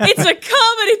 It's a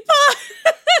comedy pod.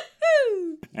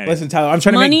 Listen, Tyler, I'm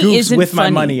trying to make goofs with my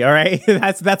money, all right?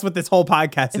 That's what this whole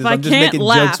podcast is. I'm just making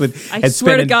jokes with I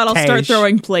swear to God, I'll start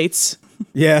throwing plates.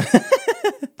 Yeah.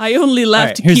 I only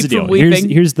laugh to keep from weeping.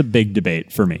 Here's the big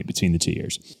debate for me between the 2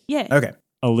 years. Yeah. Okay.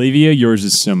 Olivia, yours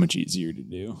is so much easier to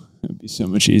do. It'd be so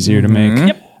much easier to make.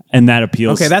 Yep. And that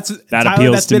appeals. Okay, that's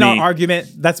been our argument.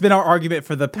 That's been our argument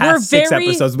for the past 6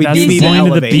 episodes. We do need to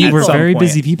elevate. We're very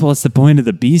busy people. It's the point of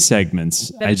the B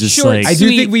segments. I do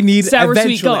think we need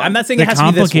eventually. I'm not saying it has to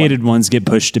be this one. The complicated ones get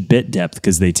pushed to bit depth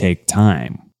because they take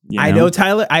time. I know,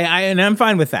 Tyler. And I'm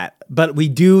fine with that. But we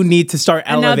do need to start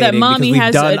elevating now that Mommy because we've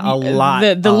has done a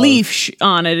lot. The leaf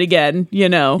on it again, you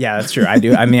know. Yeah, that's true. I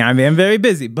do. I mean, I'm very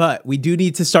busy, but we do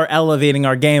need to start elevating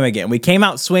our game again. We came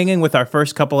out swinging with our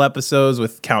first couple episodes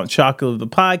with Count Chocula, the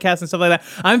podcast and stuff like that.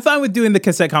 I'm fine with doing the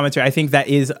cassette commentary. I think that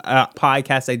is a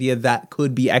podcast idea that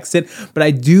could be exit, but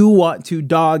I do want to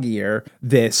dog ear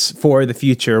this for the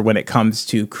future when it comes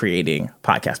to creating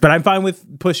podcasts. But I'm fine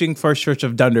with pushing First Church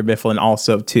of Dunder Mifflin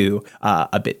also to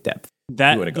a bit depth.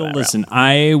 Listen,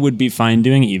 I would be fine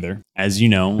doing either. As you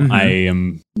know, I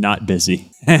am not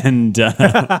busy, and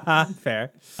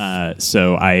fair.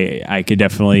 So I could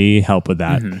definitely help with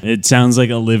that. It sounds like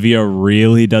Olivia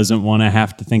really doesn't want to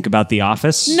have to think about The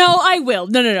Office. No, I will.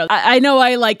 No. I know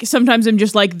I sometimes I'm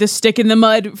just like the stick in the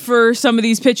mud for some of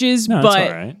these pitches, but all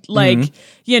right.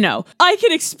 you know, I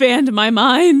can expand my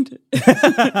mind. All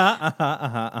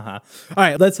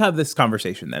right, let's have this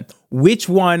conversation then. Which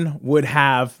one would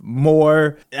have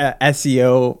more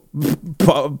SEO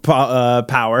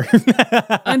power?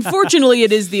 Unfortunately,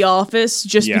 it is The Office,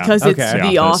 just because it's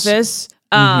The Office.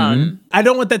 I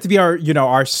don't want that to be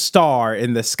our star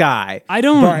in the sky. I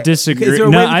don't disagree.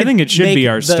 No, I think it should be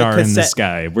our star in the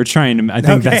sky. We're trying to. I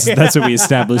think that's what we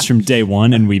established from day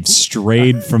one, and we've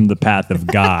strayed from the path of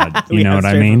God. You know what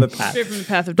I mean? Straight from the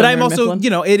path of. But I'm also,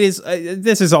 it is.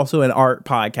 This is also an art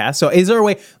podcast. So is there a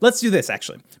way? Let's do this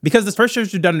actually, because this First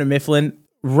Church of Dunder Mifflin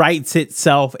writes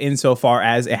itself insofar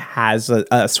as it has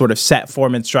a sort of set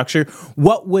form and structure.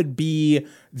 What would be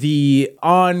the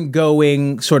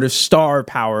ongoing sort of star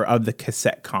power of the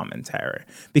cassette commentary?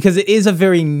 Because it is a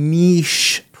very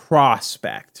niche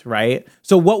prospect, right?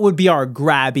 So what would be our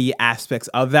grabby aspects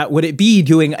of that? Would it be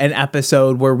doing an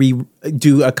episode where we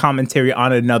do a commentary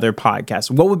on another podcast?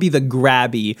 What would be the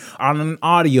grabby on an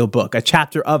audiobook, a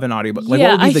chapter of an audiobook? What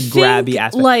would be the grabby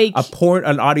aspect?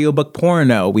 An audiobook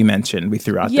porno we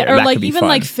threw out there. Or that could be even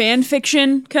fun. fan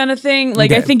fiction kind of thing.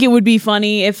 I think it would be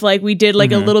funny if we did a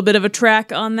little bit of a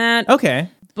track on that. Okay.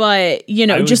 But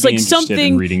just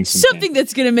something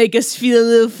that's gonna make us feel a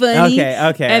little funny.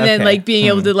 Okay. And then being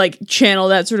able to channel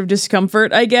that sort of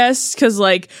discomfort, I guess. Because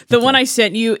the one I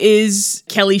sent you is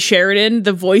Kelly Sheridan,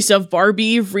 the voice of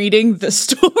Barbie, reading the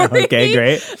story. Okay,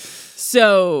 great.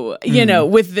 So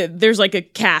there's a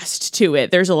cast to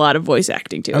it. There's a lot of voice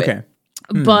acting to it. Okay.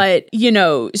 But,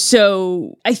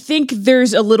 so I think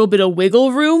there's a little bit of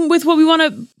wiggle room with what we want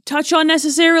to touch on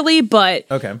necessarily. But,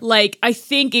 I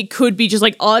think it could be just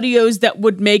audios that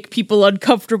would make people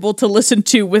uncomfortable to listen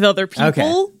to with other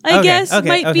people, I guess,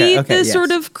 might be the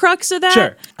sort of crux of that.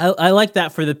 Sure. I like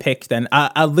that for the pick then.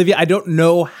 Olivia, I don't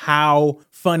know how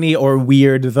funny or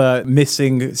weird the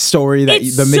missing story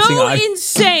it's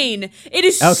insane. It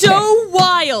is so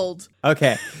wild.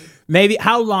 Okay. Maybe,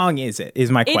 how long is it, is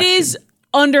my question. It is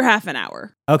under half an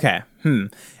hour. Okay.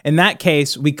 In that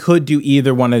case, we could do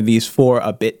either one of these for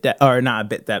a bit depth, or not a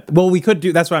bit depth. Well, we could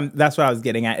do, that's what I was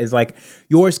getting at, is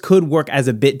yours could work as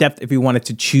a bit depth if we wanted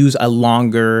to choose a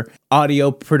longer audio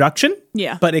production.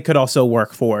 Yeah. But it could also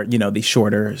work for, the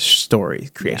shorter story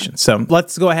creation. Yeah. So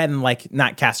let's go ahead and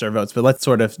not cast our votes, but let's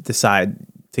sort of decide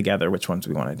together which ones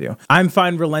we want to do. I'm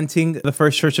fine relenting the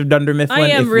First Church of Dunder Mifflin.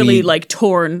 I am really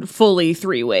torn fully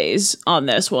 3 ways on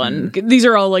this one. These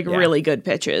are all really good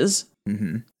pitches.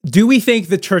 Do we think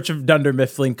the Church of Dunder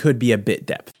Mifflin could be a bit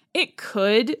depth? It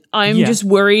could. I'm just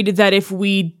worried that if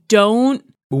we don't,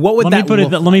 what would let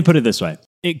me put it this way.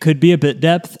 It could be a bit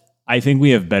depth. I think we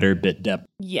have better bit depth.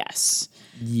 Yes.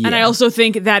 Yeah. And I also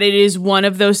think that it is one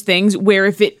of those things where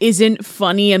if it isn't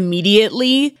funny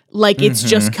immediately, it's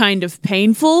just kind of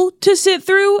painful to sit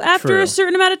through after a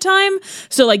certain amount of time.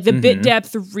 So the bit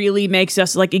depth really makes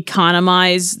us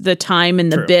economize the time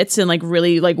and the bits and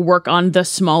really work on the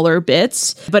smaller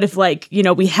bits. But if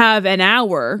we have an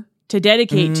hour to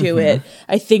dedicate to it,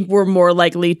 I think we're more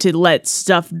likely to let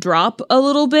stuff drop a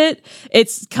little bit.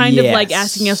 It's kind of like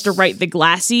asking us to write the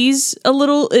Glassies a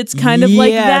little. It's kind of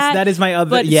like that. That is my other.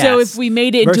 But so if we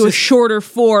made it into a shorter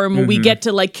form, we get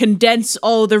to like condense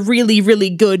all the really, really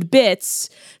good bits.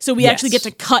 So we actually get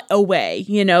to cut away,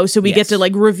 so we get to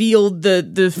like reveal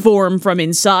the form from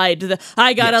inside.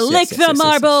 I gotta lick the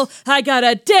marble. I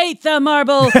gotta date the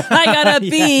marble. I gotta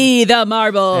be the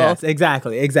marble. Yes,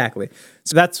 exactly.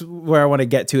 So that's where I want to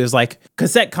get to is like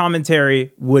cassette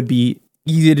commentary would be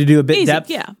easy to do a bit depth.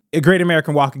 Yeah. A Great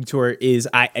American Walking Tour is,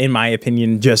 in my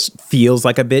opinion, just feels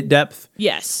like a bit depth.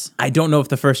 Yes. I don't know if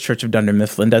the First Church of Dunder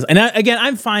Mifflin does. And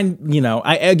I'm fine,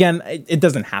 it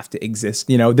doesn't have to exist.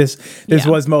 This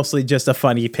was mostly just a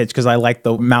funny pitch because I like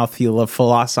the mouthfeel of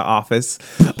Philosophy Office,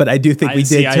 but I do think we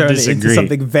did turn it into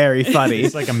something very funny.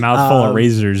 It's like a mouthful of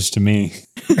razors to me.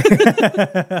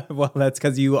 Well, that's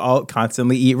because you all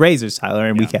constantly eat razors, Tyler,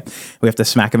 and we have to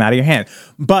smack them out of your hand.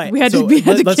 But we had to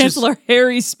cancel our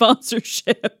Harry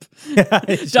sponsorship.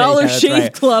 Dollar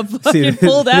Shave Club fucking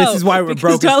pulled out. This is why we're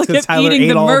broke, because Tyler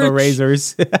ate all the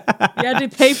razors. He had to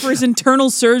pay for his internal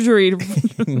surgery to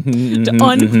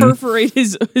unperforate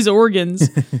his organs.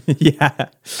 Yeah.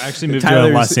 I actually moved to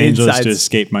Los Angeles to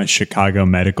escape my Chicago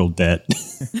medical debt.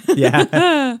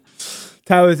 Yeah.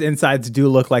 Tyler's insides do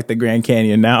look like the Grand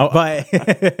Canyon now, but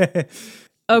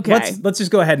okay. Let's just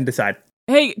go ahead and decide.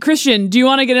 Hey, Christian, do you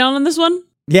want to get in on this one?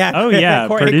 Yeah. Oh, yeah.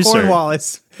 Producer.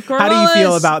 Cornwallace. How do you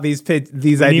feel about these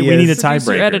ideas? We need a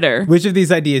tiebreaker. Editor. Which of these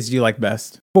ideas do you like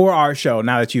best for our show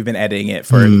now that you've been editing it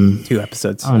for 2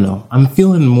 episodes? I don't know. I'm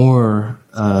feeling more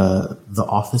the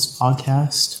Office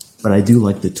podcast, but I do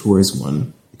like the tours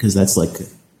one because that's like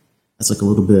a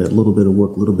little bit of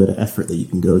work, a little bit of effort that you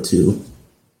can go to.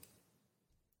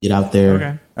 Get out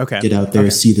there, get out there,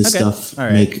 see the stuff,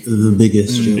 make the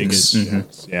biggest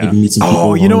jokes. Yeah. Maybe meet some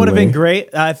people You know what would have been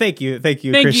great? Thank you, Christian.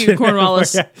 You,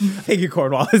 Cornwallace. Thank you,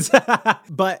 Cornwallace.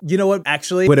 But you know what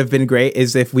actually would have been great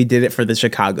is if we did it for the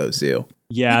Chicago Zoo.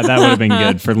 Yeah, that would have been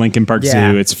good. For Lincoln Park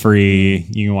Zoo, it's free.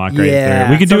 You can walk right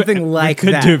through. We could do something like that.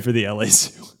 We could do it for the LA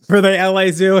Zoo. For the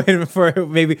LA Zoo and for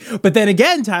maybe, but then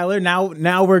again, Tyler,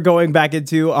 now we're going back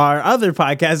into our other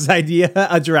podcast idea,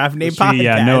 a giraffe named podcast.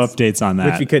 Yeah, no updates on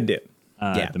that, which we could do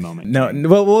at the moment. No,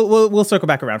 we'll circle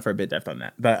back around for a bit depth on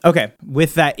that. But okay,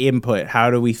 with that input, how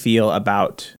do we feel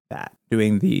about that?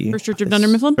 Doing the First Church of Dunder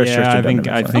Mifflin? I think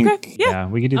okay.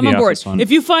 we could do I'm the on board. Office one. If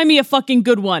you find me a fucking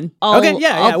good one, I'll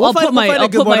put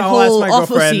my whole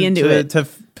office into it. To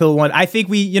fill one. I think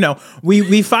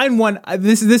we find one.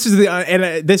 This is this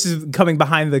is coming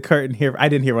behind the curtain here. I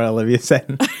didn't hear what Olivia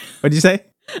said. What'd you say?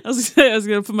 I was going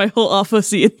to put my whole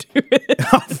office into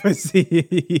it. Office,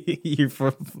 you're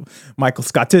for Michael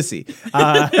Scottussy.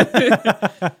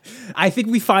 I think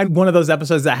we find one of those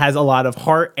episodes that has a lot of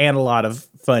heart and a lot of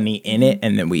funny in it,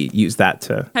 and then we use that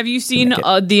to. Have you seen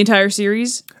the entire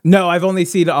series? No, I've only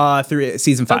seen through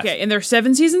season 5. Okay, and there are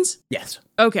 7 seasons? Yes.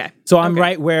 Okay. So I'm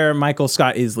right where Michael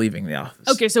Scott is leaving the office.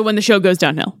 Okay, so when the show goes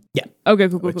downhill. Yeah. Okay,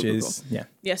 cool.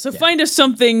 Yeah, so find us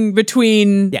something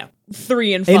between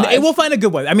 3 and 5. And we'll find a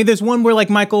good one. I mean, there's one where like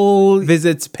Michael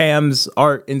visits Pam's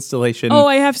art installation. Oh,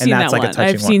 I have seen that like one. A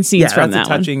touching I've seen scenes from that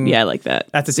one. Yeah, I like that.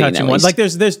 That's a touching one. Like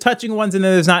there's touching ones and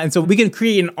then there's not. And so we can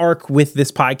create an arc with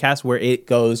this podcast where it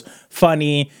goes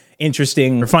funny,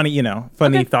 interesting, or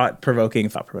funny,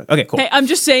 thought-provoking. Okay, cool. Hey, I'm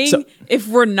just saying, if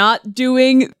we're not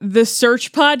doing the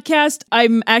Search podcast,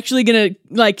 I'm actually gonna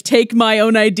take my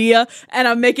own idea and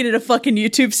I'm making it a fucking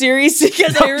YouTube series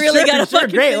because I really gotta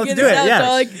fucking great. Let's do it.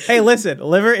 Yeah. Hey, listen,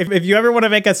 Liver, if you ever want to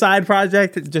make a side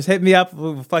project, just hit me up.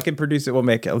 We'll fucking produce it. We'll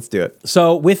make it. Let's do it.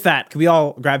 So with that, can we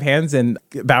all grab hands and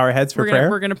bow our heads for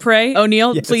prayer? We're gonna pray.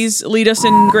 O'Neill, please lead us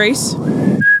in grace.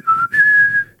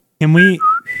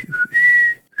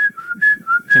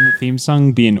 Can the theme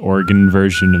song be an organ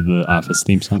version of the Office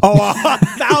theme song? Oh,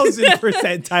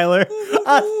 1,000%, Tyler.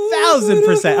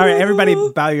 1,000%. All right, everybody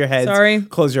bow your heads. Sorry.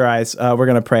 Close your eyes. We're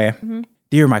going to pray. Mm-hmm.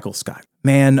 Dear Michael Scott,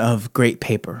 man of great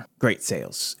paper, great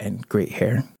sails, and great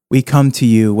hair, we come to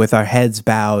you with our heads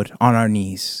bowed on our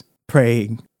knees,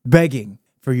 praying, begging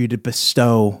for you to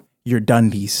bestow your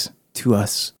Dundies to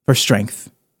us for strength,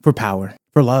 for power,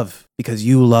 for love, because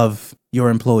you love your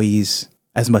employees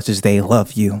as much as they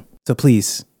love you. So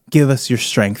please, give us your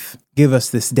strength. Give us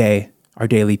this day our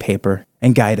daily paper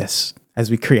and guide us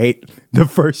as we create the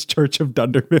First Church of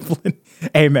Dunder Mifflin.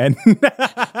 Amen.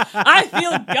 I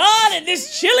feel God in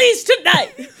this Chili's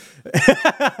tonight.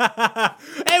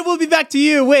 And we'll be back to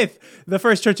you with the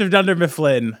First Church of Dunder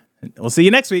Mifflin. We'll see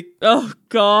you next week. Oh,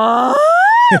 God.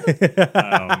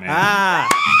 Oh, man.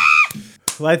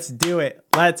 Let's do it.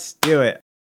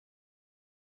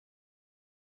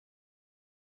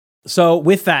 So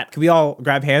with that, can we all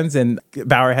grab hands and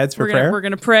bow our heads for prayer? We're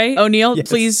gonna pray. O'Neill, Yes.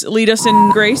 please lead us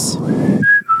in grace.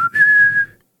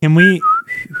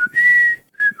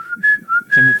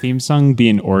 Can the theme song be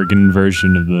an organ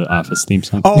version of the Office theme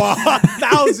song? Oh,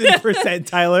 1,000%,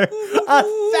 Tyler.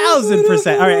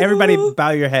 1,000%. All right, everybody bow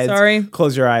your heads. Sorry.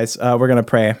 Close your eyes. We're going to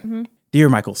pray. Dear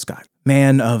Michael Scott,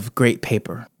 man of great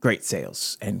paper, great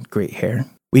sales, and great hair,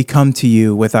 we come to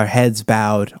you with our heads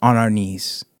bowed on our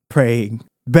knees, praying,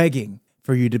 begging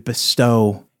for you to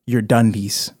bestow your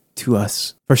Dundies to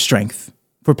us for strength,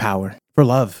 for power, for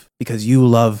love, because you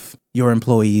love your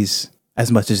employees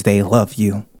as much as they love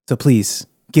you. So please,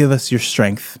 give us your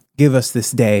strength. Give us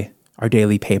this day our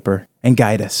daily paper and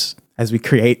guide us as we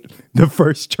create the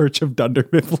first church of Dunder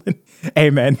Mifflin.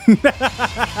 Amen.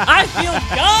 I feel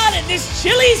God at this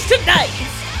Chili's tonight.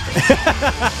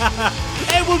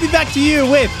 And we'll be back to you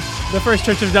with the first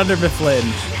church of Dunder Mifflin.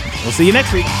 We'll see you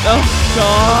next week. Oh,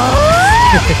 God.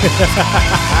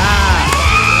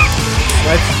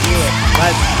 Let's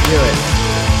do it.